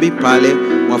maombi pale,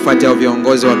 mwafuate hao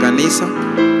viongozi wa kanisa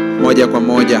moja kwa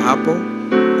moja hapo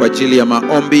kwa ajili ya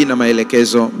maombi na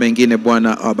maelekezo mengine.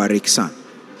 Bwana awabariki sana.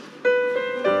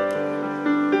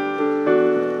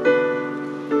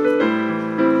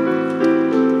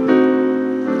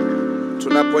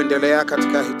 Tunapoendelea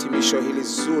katika hitimisho hili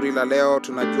zuri la leo,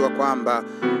 tunajua kwamba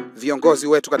viongozi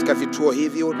wetu katika vituo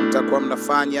hivi mtakuwa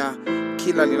mnafanya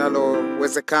kila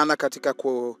linalowezekana katika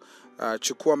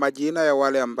kuchukua majina ya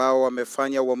wale ambao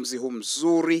wamefanya uamuzi huu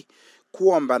mzuri,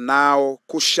 kuomba nao,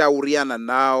 kushauriana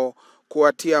nao,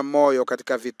 kuwatia moyo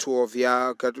katika vituo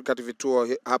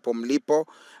hapo mlipo,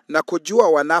 na kujua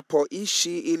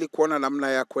wanapoishi ili kuona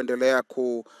namna ya kuendelea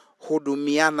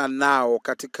kuhudumiana nao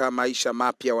katika maisha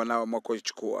mapya wanaoamua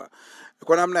kuchukua.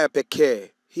 Kwa namna ya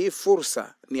pekee, hii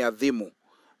fursa ni adhimu.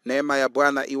 Neema ya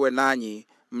Bwana iwe nanyi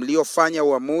mliofanya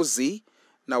uamuzi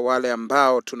na wale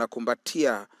ambao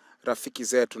tunakumbatia rafiki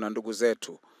zetu na ndugu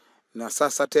zetu. Na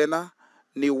sasa tena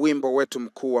ni wimbo wetu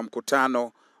mkuu wa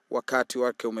mkutano. Wakati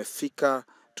wake umefika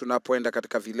tunapoenda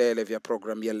katika vilele vya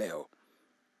programu ya leo.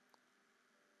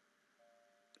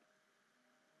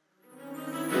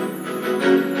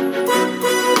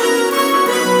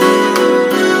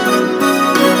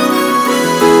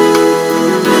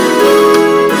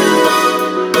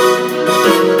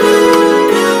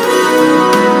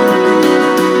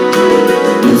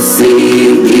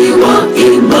 Msingi wa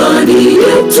imani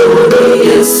yetu ni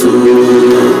Yesu,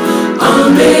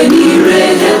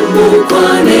 amenirehemu kwa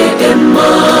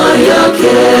neema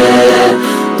yake.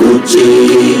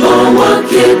 Ujio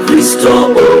wake Kristo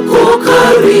uko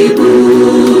karibu,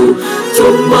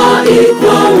 tumai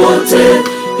kwa wote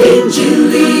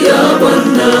injili ya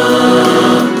Bwana.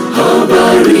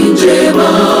 Habari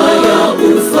njema ya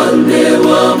ufalme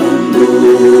wa Mungu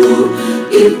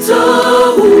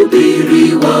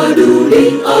itahubiriwa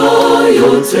dunia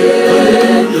yote.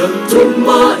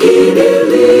 Tumaini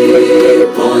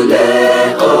lipo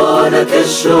leo na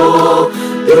kesho,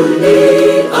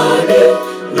 duniani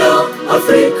na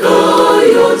Afrika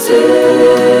yote.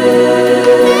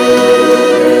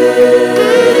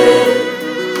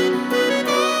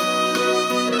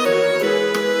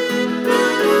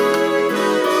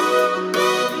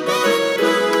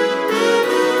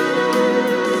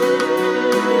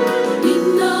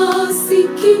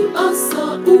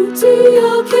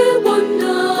 Yake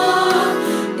Bwana,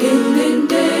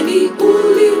 enendeni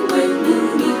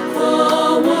ulimwenguni kwa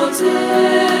wote.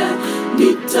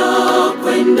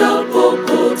 Nitakwenda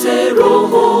popote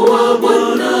Roho wa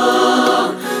Bwana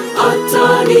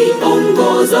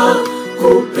ataniongoza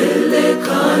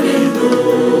kupeleka neno.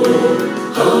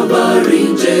 Habari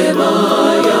njema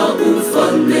ya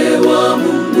ufalme wa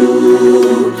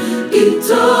Mungu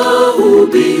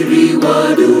itahubiriwa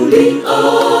dunia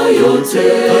yote.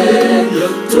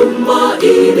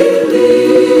 Tumaini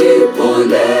lipo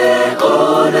leo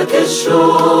na kesho,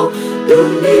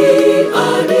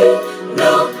 duniani na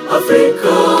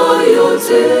Afrika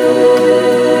yote.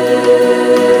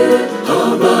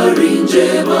 Habari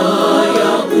njema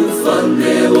ya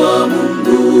ufalme wa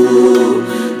Mungu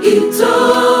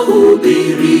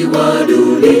itahubiriwa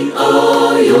dunia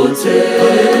yote.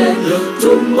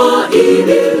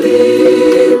 Tumaini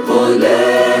lipo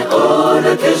leo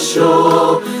na kesho,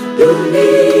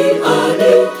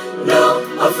 duniani na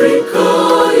Afrika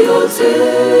yote.